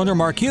 Mavericks owner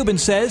Mark Cuban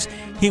says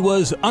he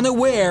was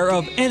unaware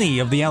of any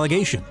of the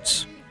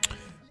allegations.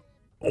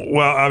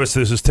 Well,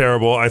 obviously, this is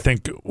terrible. I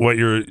think what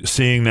you're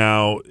seeing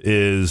now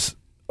is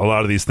a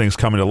lot of these things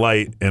coming to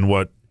light, and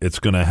what it's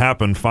going to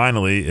happen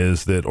finally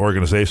is that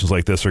organizations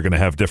like this are going to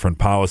have different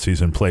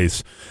policies in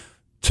place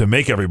to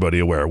make everybody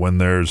aware when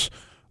there's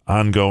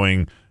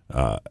ongoing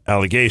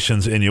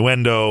allegations,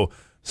 innuendo,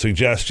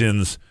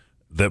 suggestions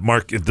that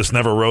this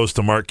never rose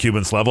to Mark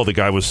Cuban's level. The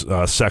guy was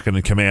second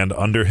in command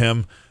under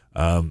him.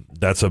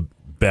 That's a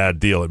bad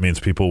deal. It means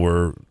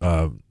people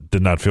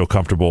did not feel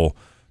comfortable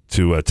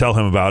to tell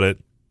him about it.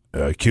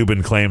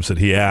 Cuban claims that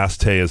he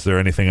asked, hey, is there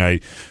anything I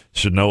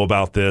should know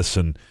about this?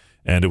 And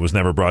it was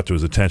never brought to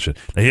his attention.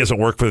 Now, he hasn't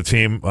worked for the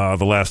team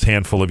the last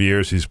handful of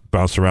years. He's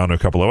bounced around to a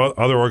couple of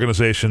other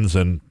organizations,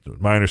 and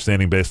my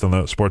understanding, based on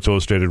the Sports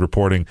Illustrated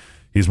reporting,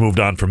 he's moved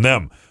on from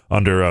them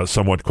under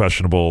somewhat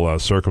questionable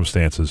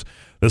circumstances.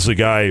 This is a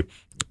guy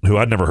who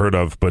I'd never heard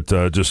of, but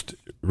just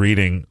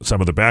reading some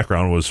of the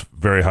background was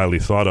very highly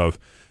thought of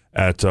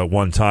at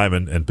one time,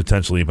 and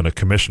potentially even a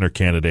commissioner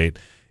candidate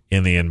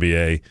in the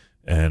NBA.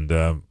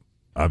 And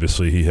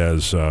obviously he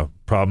has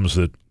problems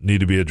that need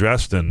to be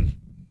addressed, and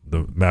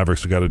the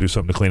Mavericks have got to do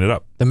something to clean it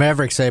up. The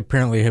Mavericks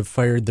apparently have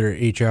fired their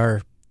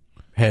HR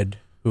head,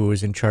 who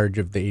was in charge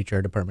of the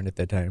HR department at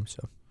that time.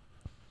 So,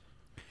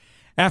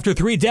 after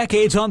 3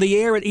 decades on the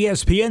air at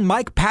ESPN,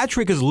 Mike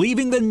Patrick is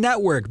leaving the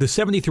network. The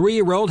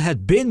 73-year-old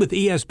had been with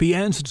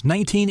ESPN since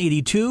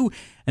 1982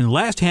 and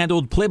last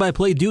handled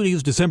play-by-play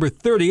duties December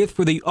 30th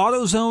for the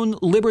AutoZone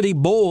Liberty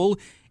Bowl.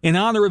 In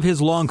honor of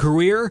his long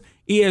career,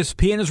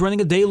 ESPN is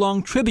running a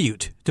day-long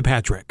tribute to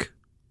Patrick.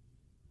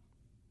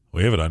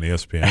 We have it on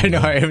ESPN. I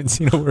know, I haven't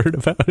seen a word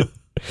about it.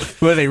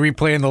 Were they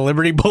replaying the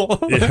Liberty Bowl?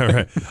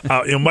 Yeah,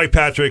 right. Mike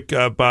Patrick,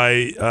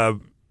 by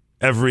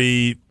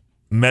every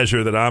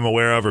measure that I'm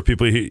aware of, or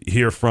people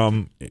hear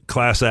from,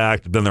 class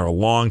act, been there a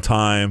long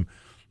time,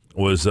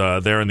 was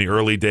there in the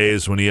early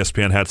days when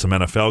ESPN had some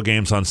NFL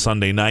games on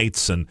Sunday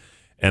nights and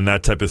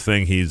that type of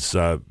thing. He's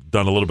done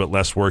a little bit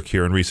less work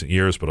here in recent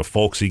years, but a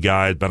folksy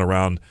guy, been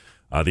around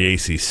the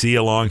ACC a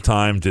long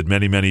time, did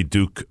many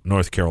Duke,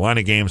 North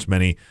Carolina games,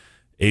 many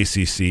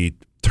ACC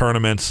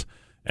tournaments,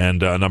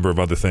 and a number of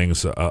other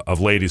things. Of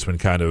late, he's been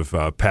kind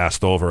of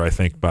passed over, I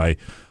think, by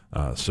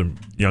some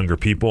younger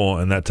people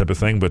and that type of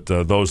thing. But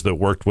those that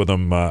worked with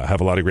him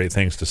have a lot of great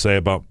things to say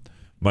about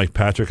Mike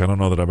Patrick. I don't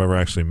know that I've ever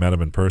actually met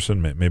him in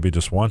person, maybe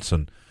just once,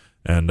 and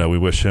we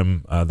wish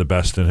him the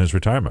best in his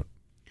retirement.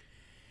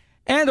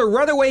 And a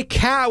runaway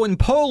cow in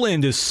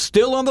Poland is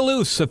still on the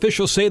loose.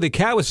 Officials say the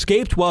cow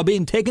escaped while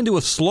being taken to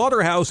a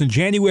slaughterhouse in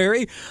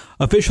January.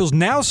 Officials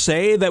now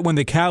say that when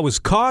the cow is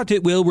caught,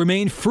 it will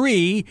remain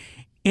free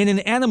in an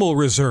animal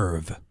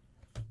reserve.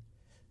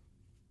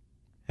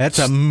 That's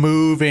a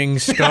moving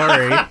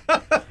story.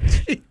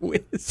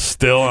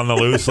 Still on the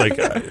loose? Like,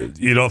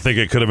 you don't think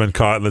it could have been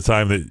caught in the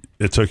time that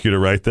it took you to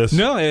write this?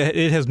 No,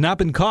 it has not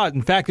been caught.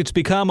 In fact, it's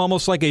become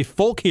almost like a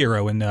folk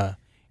hero in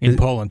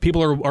Poland.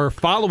 People are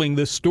following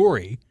this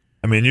story.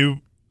 I mean, you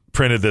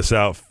printed this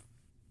out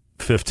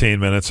 15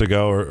 minutes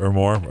ago or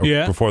more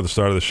before the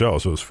start of the show,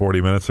 so it was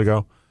 40 minutes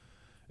ago.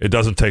 It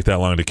doesn't take that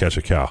long to catch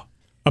a cow.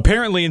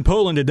 Apparently in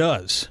Poland it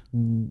does.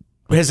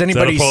 Has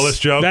anybody... Is that a Polish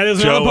joke? That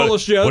is not a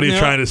Polish joke. What are you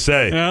trying to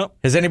say? No.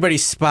 Has anybody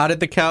spotted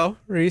the cow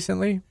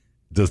recently?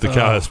 Does the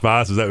cow have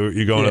spots? Is that what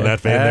you're going in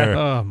that vein there?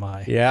 Oh,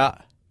 my. Yeah.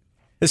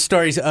 This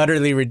story's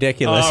utterly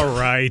ridiculous. All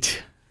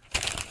right.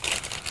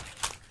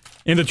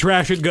 In the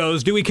trash it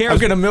goes. Do we care? I'm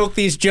going to milk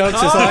these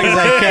jokes as long as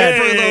I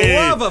can. For the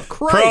love of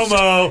Christ.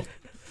 Promo.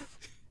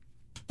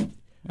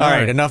 All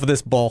right, enough of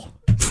this bull.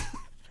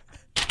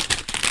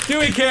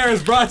 Dewey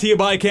Cares brought to you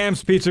by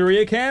Cam's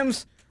Pizzeria.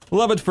 Cam's,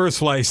 love it first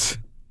slice.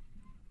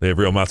 They have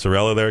real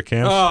mozzarella there,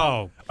 Cam? Oh.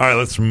 All right,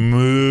 let's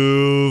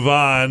move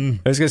on.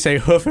 I was going to say,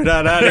 hoof it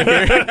on out of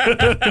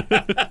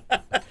here.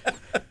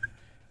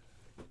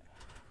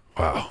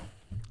 Wow.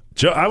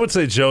 Joe, I would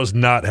say Joe's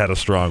not had a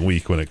strong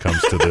week when it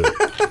comes to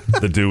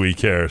the Dewey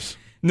Cares.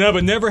 No,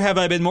 but never have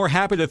I been more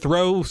happy to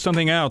throw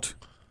something out.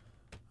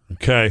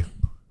 Okay.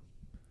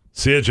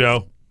 See you,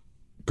 Joe.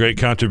 Great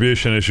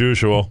contribution as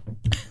usual.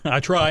 I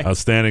try.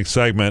 Outstanding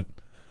segment.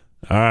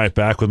 All right,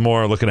 back with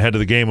more. Looking ahead to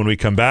the game when we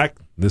come back.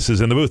 This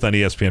is In the Booth on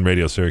ESPN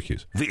Radio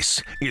Syracuse.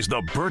 This is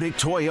the Burdick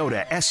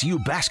Toyota SU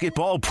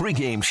Basketball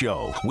pregame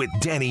show with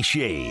Danny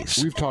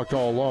Shays. We've talked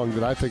all along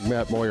that I think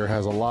Matt Moyer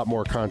has a lot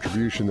more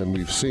contribution than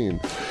we've seen.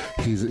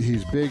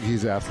 He's big,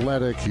 he's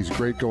athletic, he's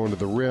great going to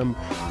the rim,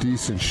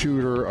 decent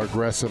shooter,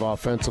 aggressive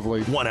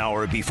offensively. 1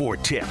 hour before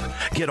tip,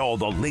 get all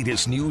the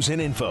latest news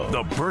and info.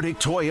 The Burdick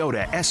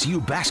Toyota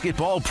SU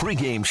Basketball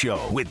pregame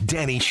show with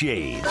Danny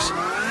Shays.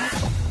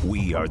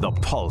 We are the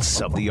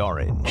pulse of the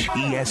orange.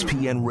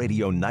 ESPN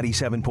Radio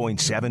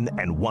 97.7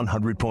 and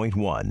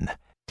 100.1.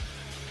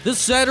 This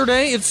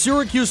Saturday, it's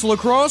Syracuse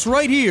lacrosse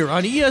right here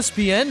on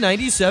ESPN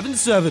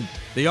 97.7.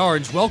 The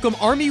Orange welcome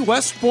Army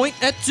West Point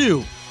at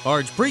 2.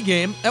 Orange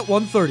pregame at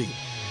 1:30.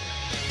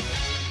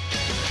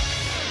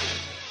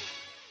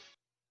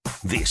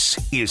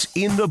 This is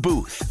In the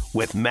Booth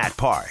with Matt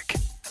Park.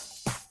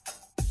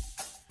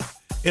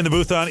 In the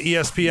Booth on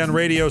ESPN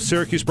Radio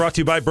Syracuse, brought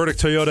to you by Burdick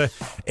Toyota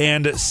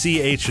and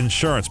CH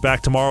Insurance.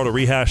 Back tomorrow to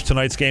rehash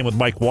tonight's game with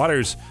Mike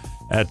Waters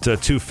at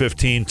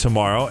 2:15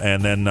 tomorrow.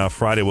 And then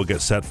Friday we'll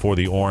get set for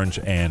the Orange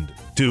and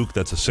Duke.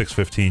 That's a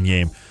 6:15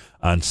 game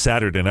on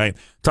Saturday night.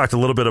 Talked a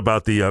little bit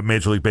about the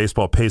Major League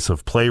Baseball pace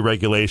of play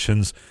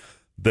regulations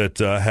that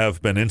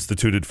have been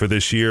instituted for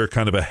this year.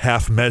 Kind of a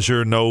half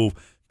measure, no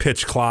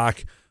pitch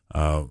clock.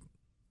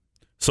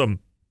 Some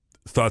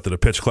thought that a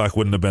pitch clock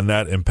wouldn't have been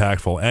that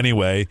impactful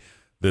anyway.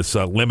 This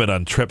limit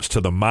on trips to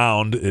the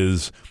mound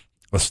is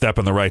a step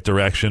in the right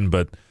direction,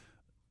 but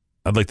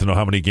I'd like to know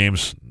how many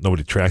games,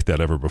 nobody tracked that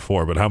ever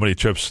before, but how many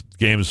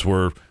games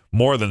were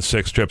more than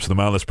 6 trips to the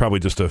mound. That's probably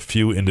just a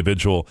few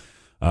individual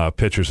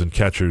pitchers and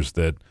catchers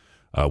that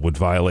would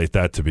violate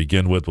that to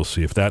begin with. We'll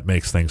see if that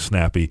makes things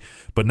snappy.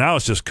 But now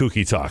it's just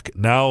kooky talk.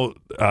 Now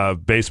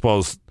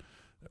baseball's,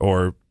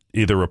 or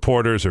either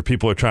reporters or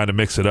people are trying to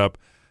mix it up.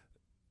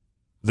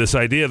 This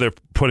idea they're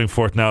putting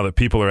forth now that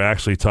people are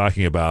actually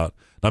talking about.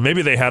 Now,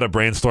 maybe they had a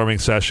brainstorming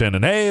session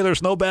and, hey,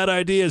 there's no bad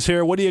ideas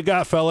here. What do you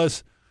got,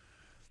 fellas?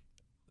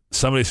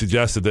 Somebody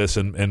suggested this,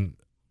 and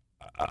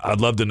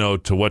I'd love to know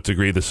to what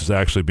degree this is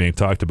actually being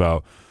talked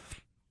about.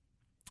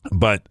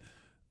 But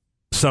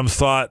some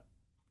thought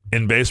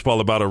in baseball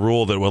about a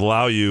rule that would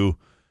allow you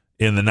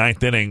in the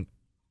 9th inning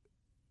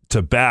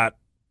to bat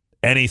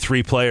any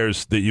 3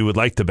 players that you would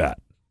like to bat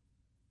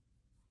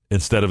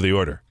instead of the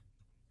order.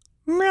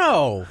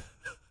 No.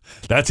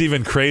 That's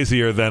even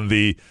crazier than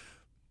the,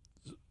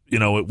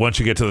 once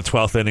you get to the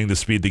 12th inning to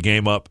speed the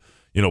game up,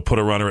 put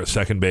a runner at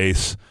second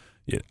base.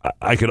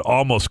 I could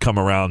almost come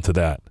around to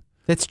that.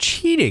 That's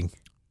cheating.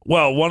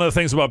 Well, one of the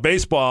things about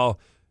baseball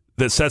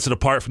that sets it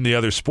apart from the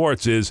other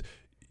sports is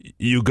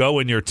you go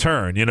in your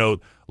turn.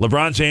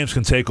 LeBron James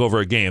can take over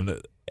a game.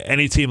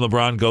 Any team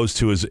LeBron goes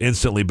to is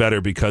instantly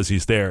better because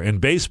he's there. In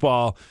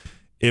baseball,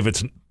 if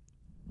it's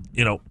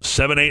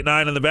 7, 8,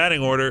 9 in the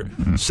batting order,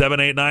 7,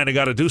 8, 9, you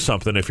got to do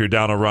something if you're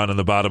down a run in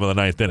the bottom of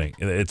the 9th inning.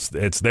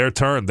 It's their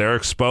turn. They're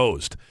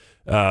exposed.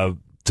 To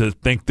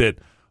think that,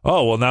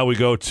 now we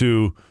go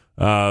to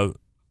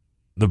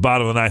the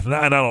bottom of the 9th. And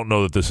I don't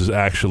know that this is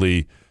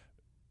actually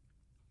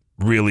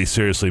really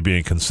seriously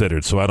being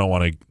considered, so I don't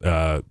want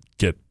to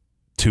get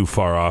too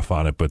far off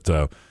on it. But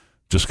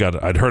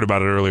I'd heard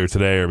about it earlier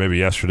today or maybe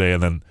yesterday,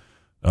 and then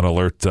an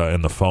alert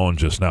in the phone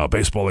just now.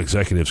 Baseball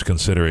executives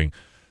considering.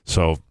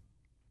 So,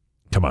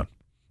 come on.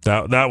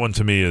 That one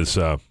to me is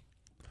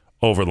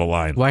over the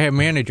line. Why have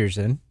managers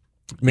in?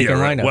 Making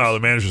lineups. Well, the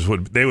managers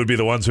would be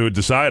the ones who would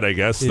decide, I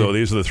guess. So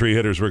these are the 3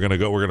 hitters we're going to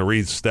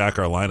restack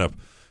our lineup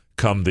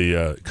come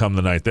the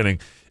 9th inning.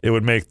 It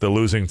would make the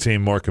losing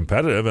team more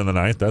competitive in the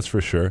 9th, that's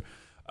for sure.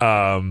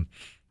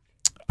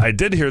 I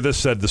did hear this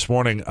said this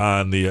morning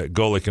on the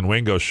Golick and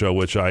Wingo show,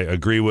 which I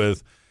agree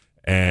with,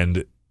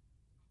 and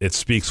it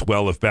speaks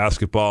well of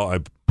basketball. I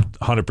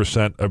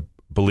 100%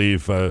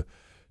 believe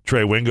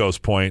Trey Wingo's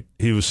point.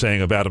 He was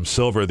saying of Adam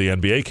Silver, the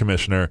NBA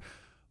commissioner,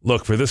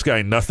 look, for this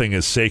guy, nothing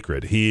is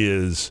sacred. He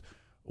is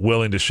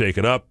willing to shake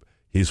it up.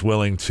 He's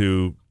willing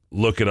to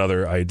look at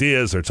other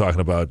ideas. They're talking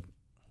about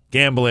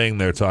gambling.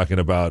 They're talking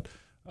about,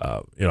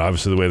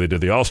 obviously the way they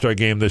did the All-Star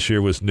game this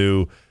year was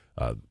new.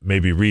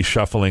 Maybe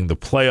reshuffling the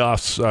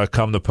playoffs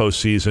come the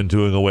postseason,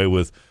 doing away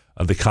with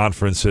the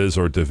conferences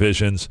or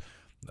divisions.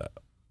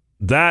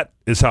 That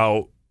is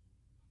how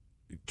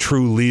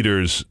true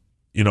leaders,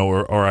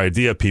 or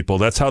idea people,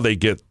 that's how they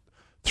get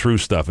through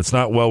stuff. It's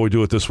not, we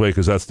do it this way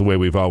because that's the way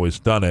we've always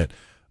done it,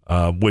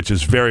 which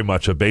is very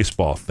much a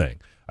baseball thing.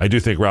 I do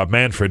think Rob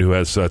Manfred, who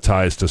has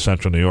ties to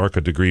Central New York,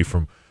 a degree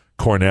from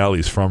Cornell,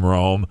 he's from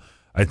Rome,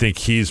 I think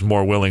he's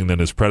more willing than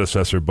his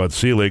predecessor, Bud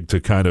Selig, to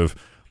kind of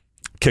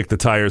kick the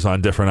tires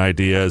on different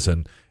ideas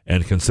and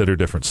consider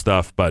different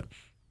stuff. But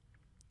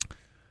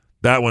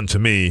that one, to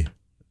me,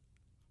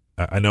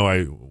 I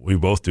know we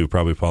both do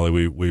probably,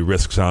 Paulie. We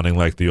risk sounding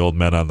like the old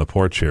men on the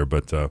porch here,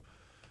 but the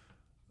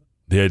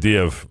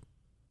idea of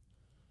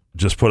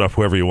just put up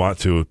whoever you want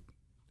to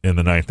in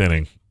the ninth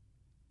inning,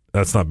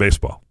 that's not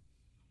baseball.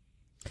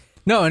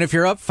 No, and if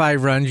you're up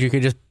 5 runs, you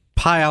could just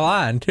pile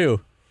on,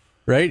 too.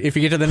 Right? If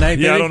you get to the ninth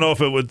inning? I don't know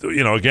if it would,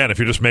 again, if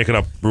you're just making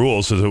up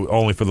rules, is it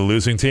only for the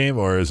losing team,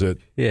 or is it?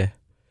 Yeah.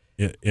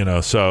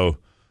 So,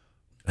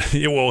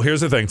 well,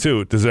 here's the thing,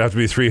 too. Does it have to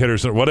be 3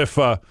 hitters? What if,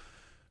 we're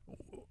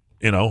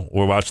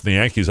watching the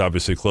Yankees,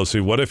 obviously,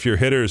 closely. What if your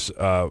hitters,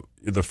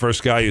 the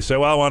first guy you say,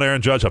 well, I want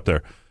Aaron Judge up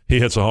there. He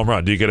hits a home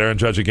run. Do you get Aaron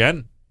Judge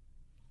again?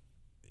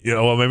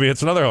 Maybe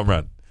it's another home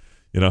run.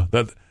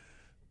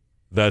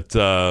 That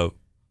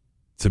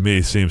to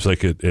me seems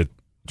like it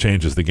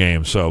changes the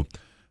game. So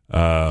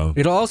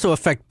it'll also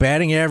affect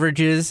batting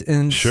averages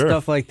and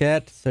stuff like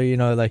that. So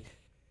like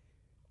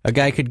a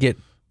guy could get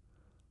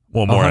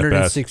more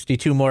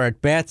 162 more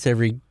at bats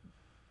every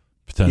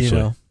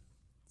potentially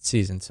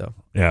season. So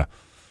yeah,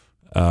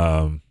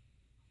 don't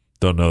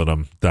know that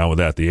I'm down with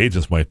that. The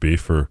agents might be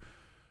for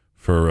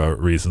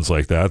reasons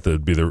like that.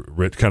 That'd be the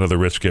rich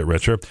get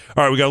richer.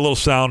 All right, we got a little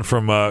sound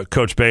from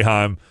Coach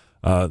Boeheim.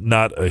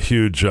 Not a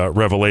huge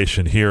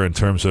revelation here in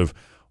terms of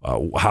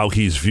how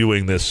he's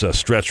viewing this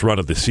stretch run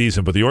of the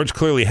season, but the Orange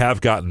clearly have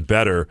gotten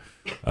better.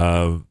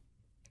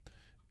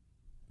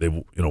 They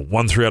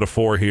won 3 out of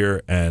 4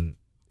 here, and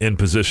in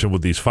position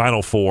with these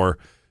final 4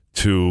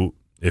 to,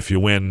 if you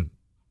win,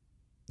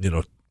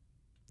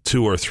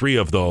 2 or 3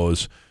 of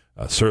those,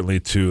 certainly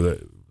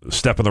to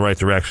step in the right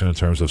direction in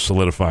terms of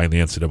solidifying the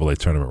NCAA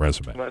tournament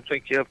resume. I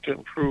think you have to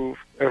improve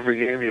every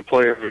game you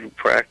play, every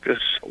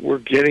practice. We're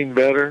getting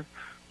better.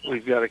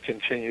 We've got to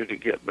continue to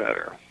get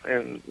better,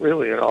 and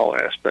really in all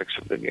aspects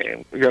of the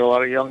game. We've got a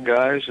lot of young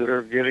guys that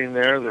are getting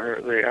there.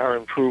 They are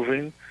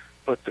improving,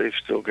 but they've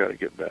still got to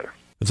get better.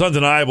 It's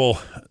undeniable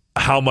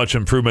how much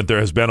improvement there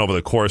has been over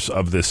the course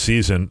of this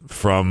season.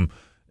 From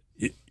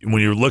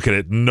when you look at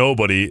it,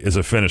 nobody is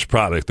a finished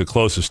product. The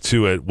closest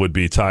to it would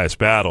be Tyus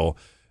Battle.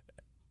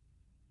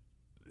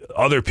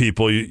 Other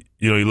people, you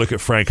look at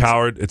Frank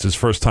Howard. It's his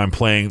first time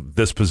playing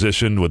this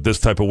position with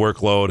this type of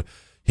workload.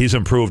 He's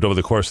improved over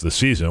the course of the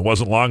season. It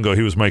wasn't long ago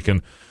he was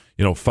making,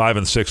 5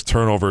 and 6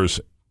 turnovers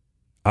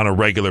on a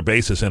regular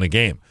basis in a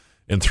game.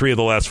 In 3 of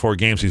the last 4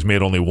 games, he's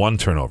made only 1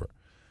 turnover.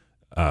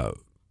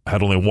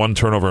 Had only 1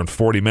 turnover in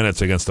 40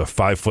 minutes against a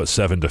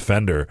 5'7"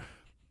 defender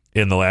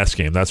in the last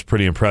game. That's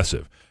pretty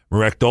impressive.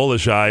 Marek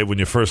Dolezaj, when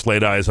you first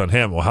laid eyes on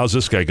him, well, how's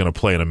this guy going to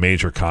play in a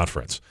major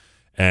conference?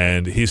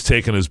 And he's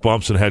taken his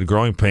bumps and had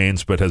growing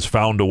pains, but has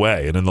found a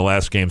way. And in the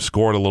last game,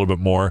 scored a little bit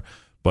more.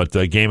 But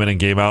game in and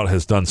game out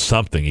has done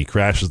something. He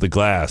crashes the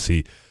glass.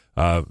 He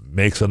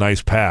makes a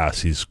nice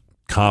pass. He's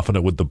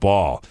confident with the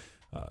ball.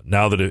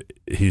 Now that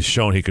he's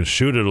shown he can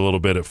shoot it a little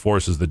bit, it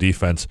forces the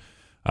defense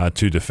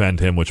to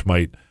defend him, which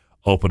might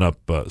open up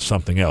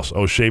something else.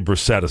 O'Shea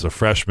Brissett, as a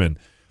freshman,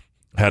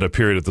 had a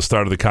period at the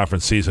start of the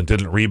conference season,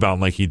 didn't rebound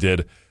like he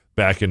did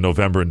back in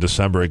November and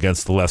December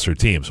against the lesser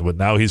teams. But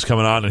now he's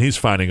coming on, and he's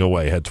finding a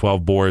way. Had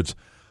 12 boards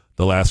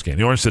the last game.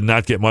 The Orange did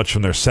not get much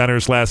from their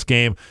centers last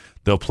game.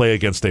 They'll play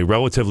against a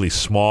relatively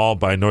small,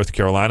 by North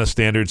Carolina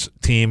standards,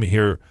 team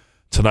here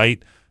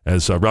tonight.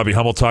 As Robbie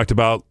Hummel talked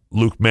about,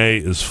 Luke May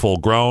is full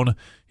grown.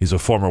 He's a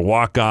former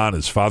walk-on.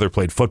 His father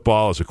played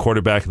football as a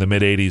quarterback in the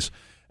mid-'80s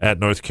at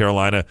North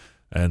Carolina,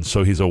 and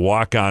so he's a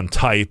walk-on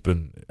type.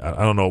 And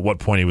I don't know at what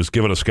point he was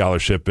given a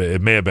scholarship.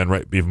 It may have been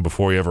right even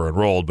before he ever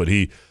enrolled, but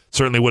he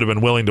certainly would have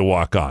been willing to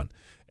walk on,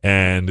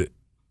 and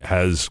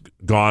has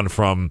gone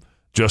from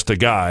just a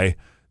guy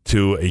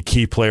to a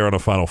key player on a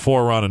Final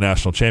Four run, a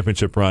national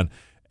championship run,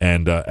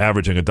 and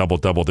averaging a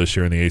double-double this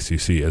year in the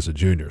ACC as a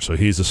junior. So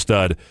he's a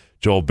stud.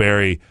 Joel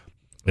Berry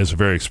is a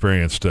very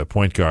experienced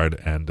point guard,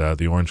 and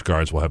the Orange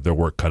Guards will have their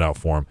work cut out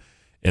for him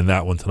in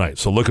that one tonight.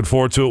 So looking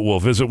forward to it. We'll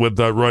visit with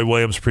Roy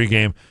Williams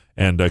pregame,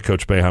 and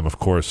Coach Boeheim, of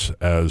course,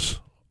 as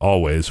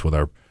always, with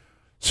our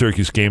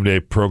Syracuse Game Day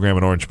program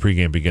and Orange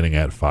pregame beginning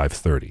at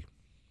 5:30.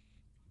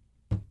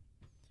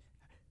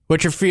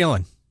 What you're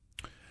feeling?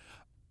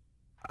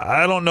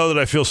 I don't know that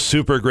I feel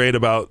super great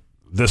about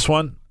this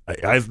one.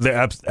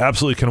 They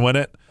absolutely can win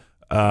it.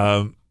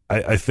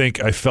 I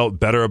think I felt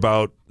better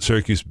about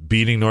Syracuse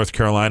beating North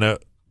Carolina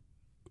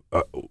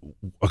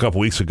a couple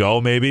weeks ago,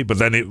 maybe, but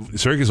then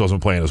Syracuse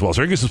wasn't playing as well.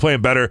 Syracuse is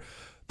playing better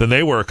than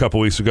they were a couple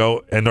weeks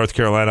ago, and North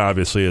Carolina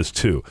obviously is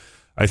too.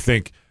 I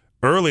think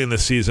early in the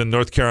season,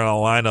 North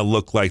Carolina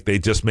looked like they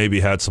just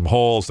maybe had some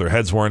holes. Their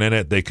heads weren't in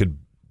it. They could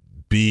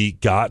be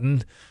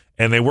gotten.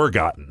 And they were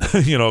gotten,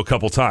 a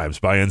couple times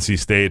by NC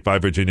State, by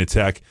Virginia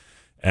Tech.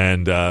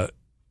 And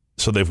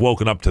so they've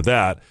woken up to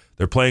that.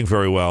 They're playing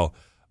very well.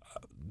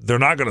 They're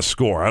not going to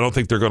score. I don't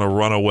think they're going to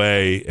run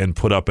away and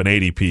put up an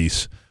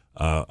 80-piece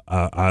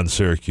on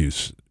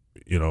Syracuse.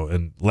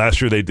 And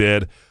last year they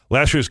did.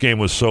 Last year's game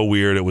was so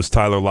weird. It was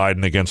Tyler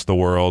Lydon against the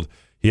world.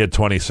 He had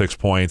 26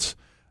 points.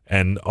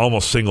 and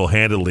almost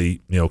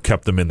single-handedly,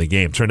 kept them in the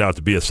game. Turned out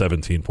to be a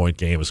 17-point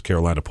game as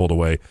Carolina pulled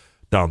away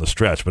down the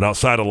stretch. But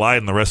outside of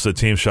Leiden, the rest of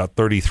the team shot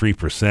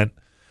 33%,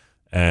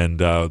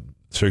 and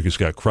Syracuse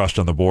got crushed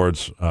on the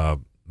boards,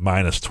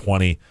 minus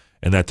 20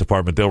 in that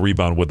department. They'll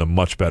rebound with them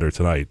much better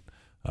tonight.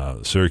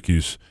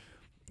 Syracuse,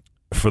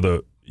 for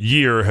the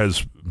year,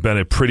 has been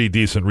a pretty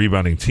decent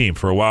rebounding team.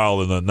 For a while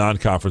in the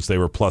non-conference, they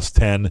were plus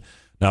 10.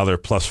 Now they're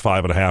plus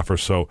 5.5 or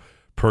so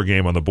per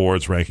game on the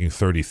boards, ranking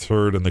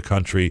 33rd in the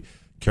country.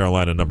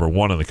 Carolina number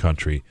 1 in the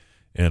country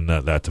in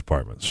that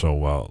department.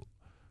 So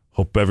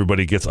hope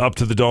everybody gets up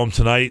to the Dome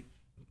tonight.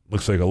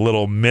 Looks like a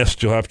little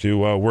mist you'll have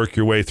to work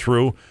your way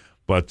through,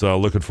 but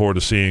looking forward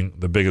to seeing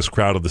the biggest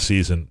crowd of the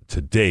season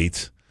to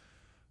date.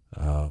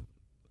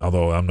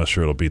 Although I'm not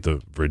sure it'll beat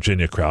the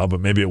Virginia crowd, but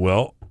maybe it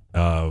will.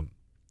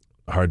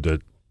 Hard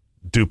to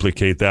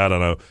duplicate that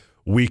on a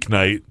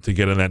weeknight to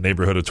get in that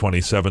neighborhood of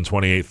 27,000,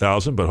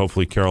 28,000, but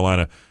hopefully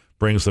Carolina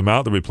brings them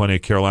out. There'll be plenty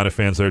of Carolina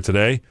fans there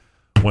today.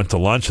 Went to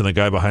lunch, and the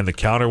guy behind the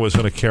counter was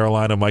in a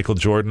Carolina Michael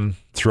Jordan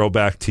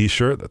throwback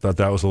T-shirt. I thought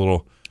that was a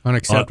little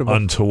unacceptable,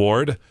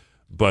 untoward.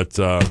 But,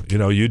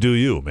 you do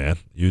you, man.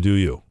 You do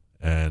you.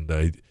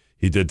 And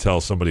he did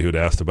tell somebody who'd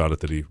asked about it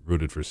that he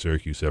rooted for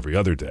Syracuse every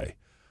other day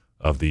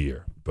of the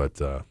year.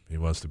 But he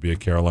wants to be a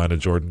Carolina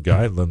Jordan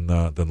guy, then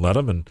let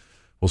him, and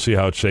we'll see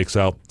how it shakes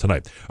out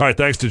tonight. All right,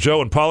 thanks to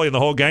Joe and Paulie and the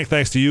whole gang.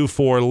 Thanks to you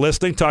for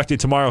listening. Talk to you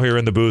tomorrow here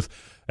in the booth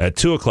at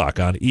 2 o'clock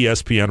on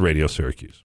ESPN Radio Syracuse.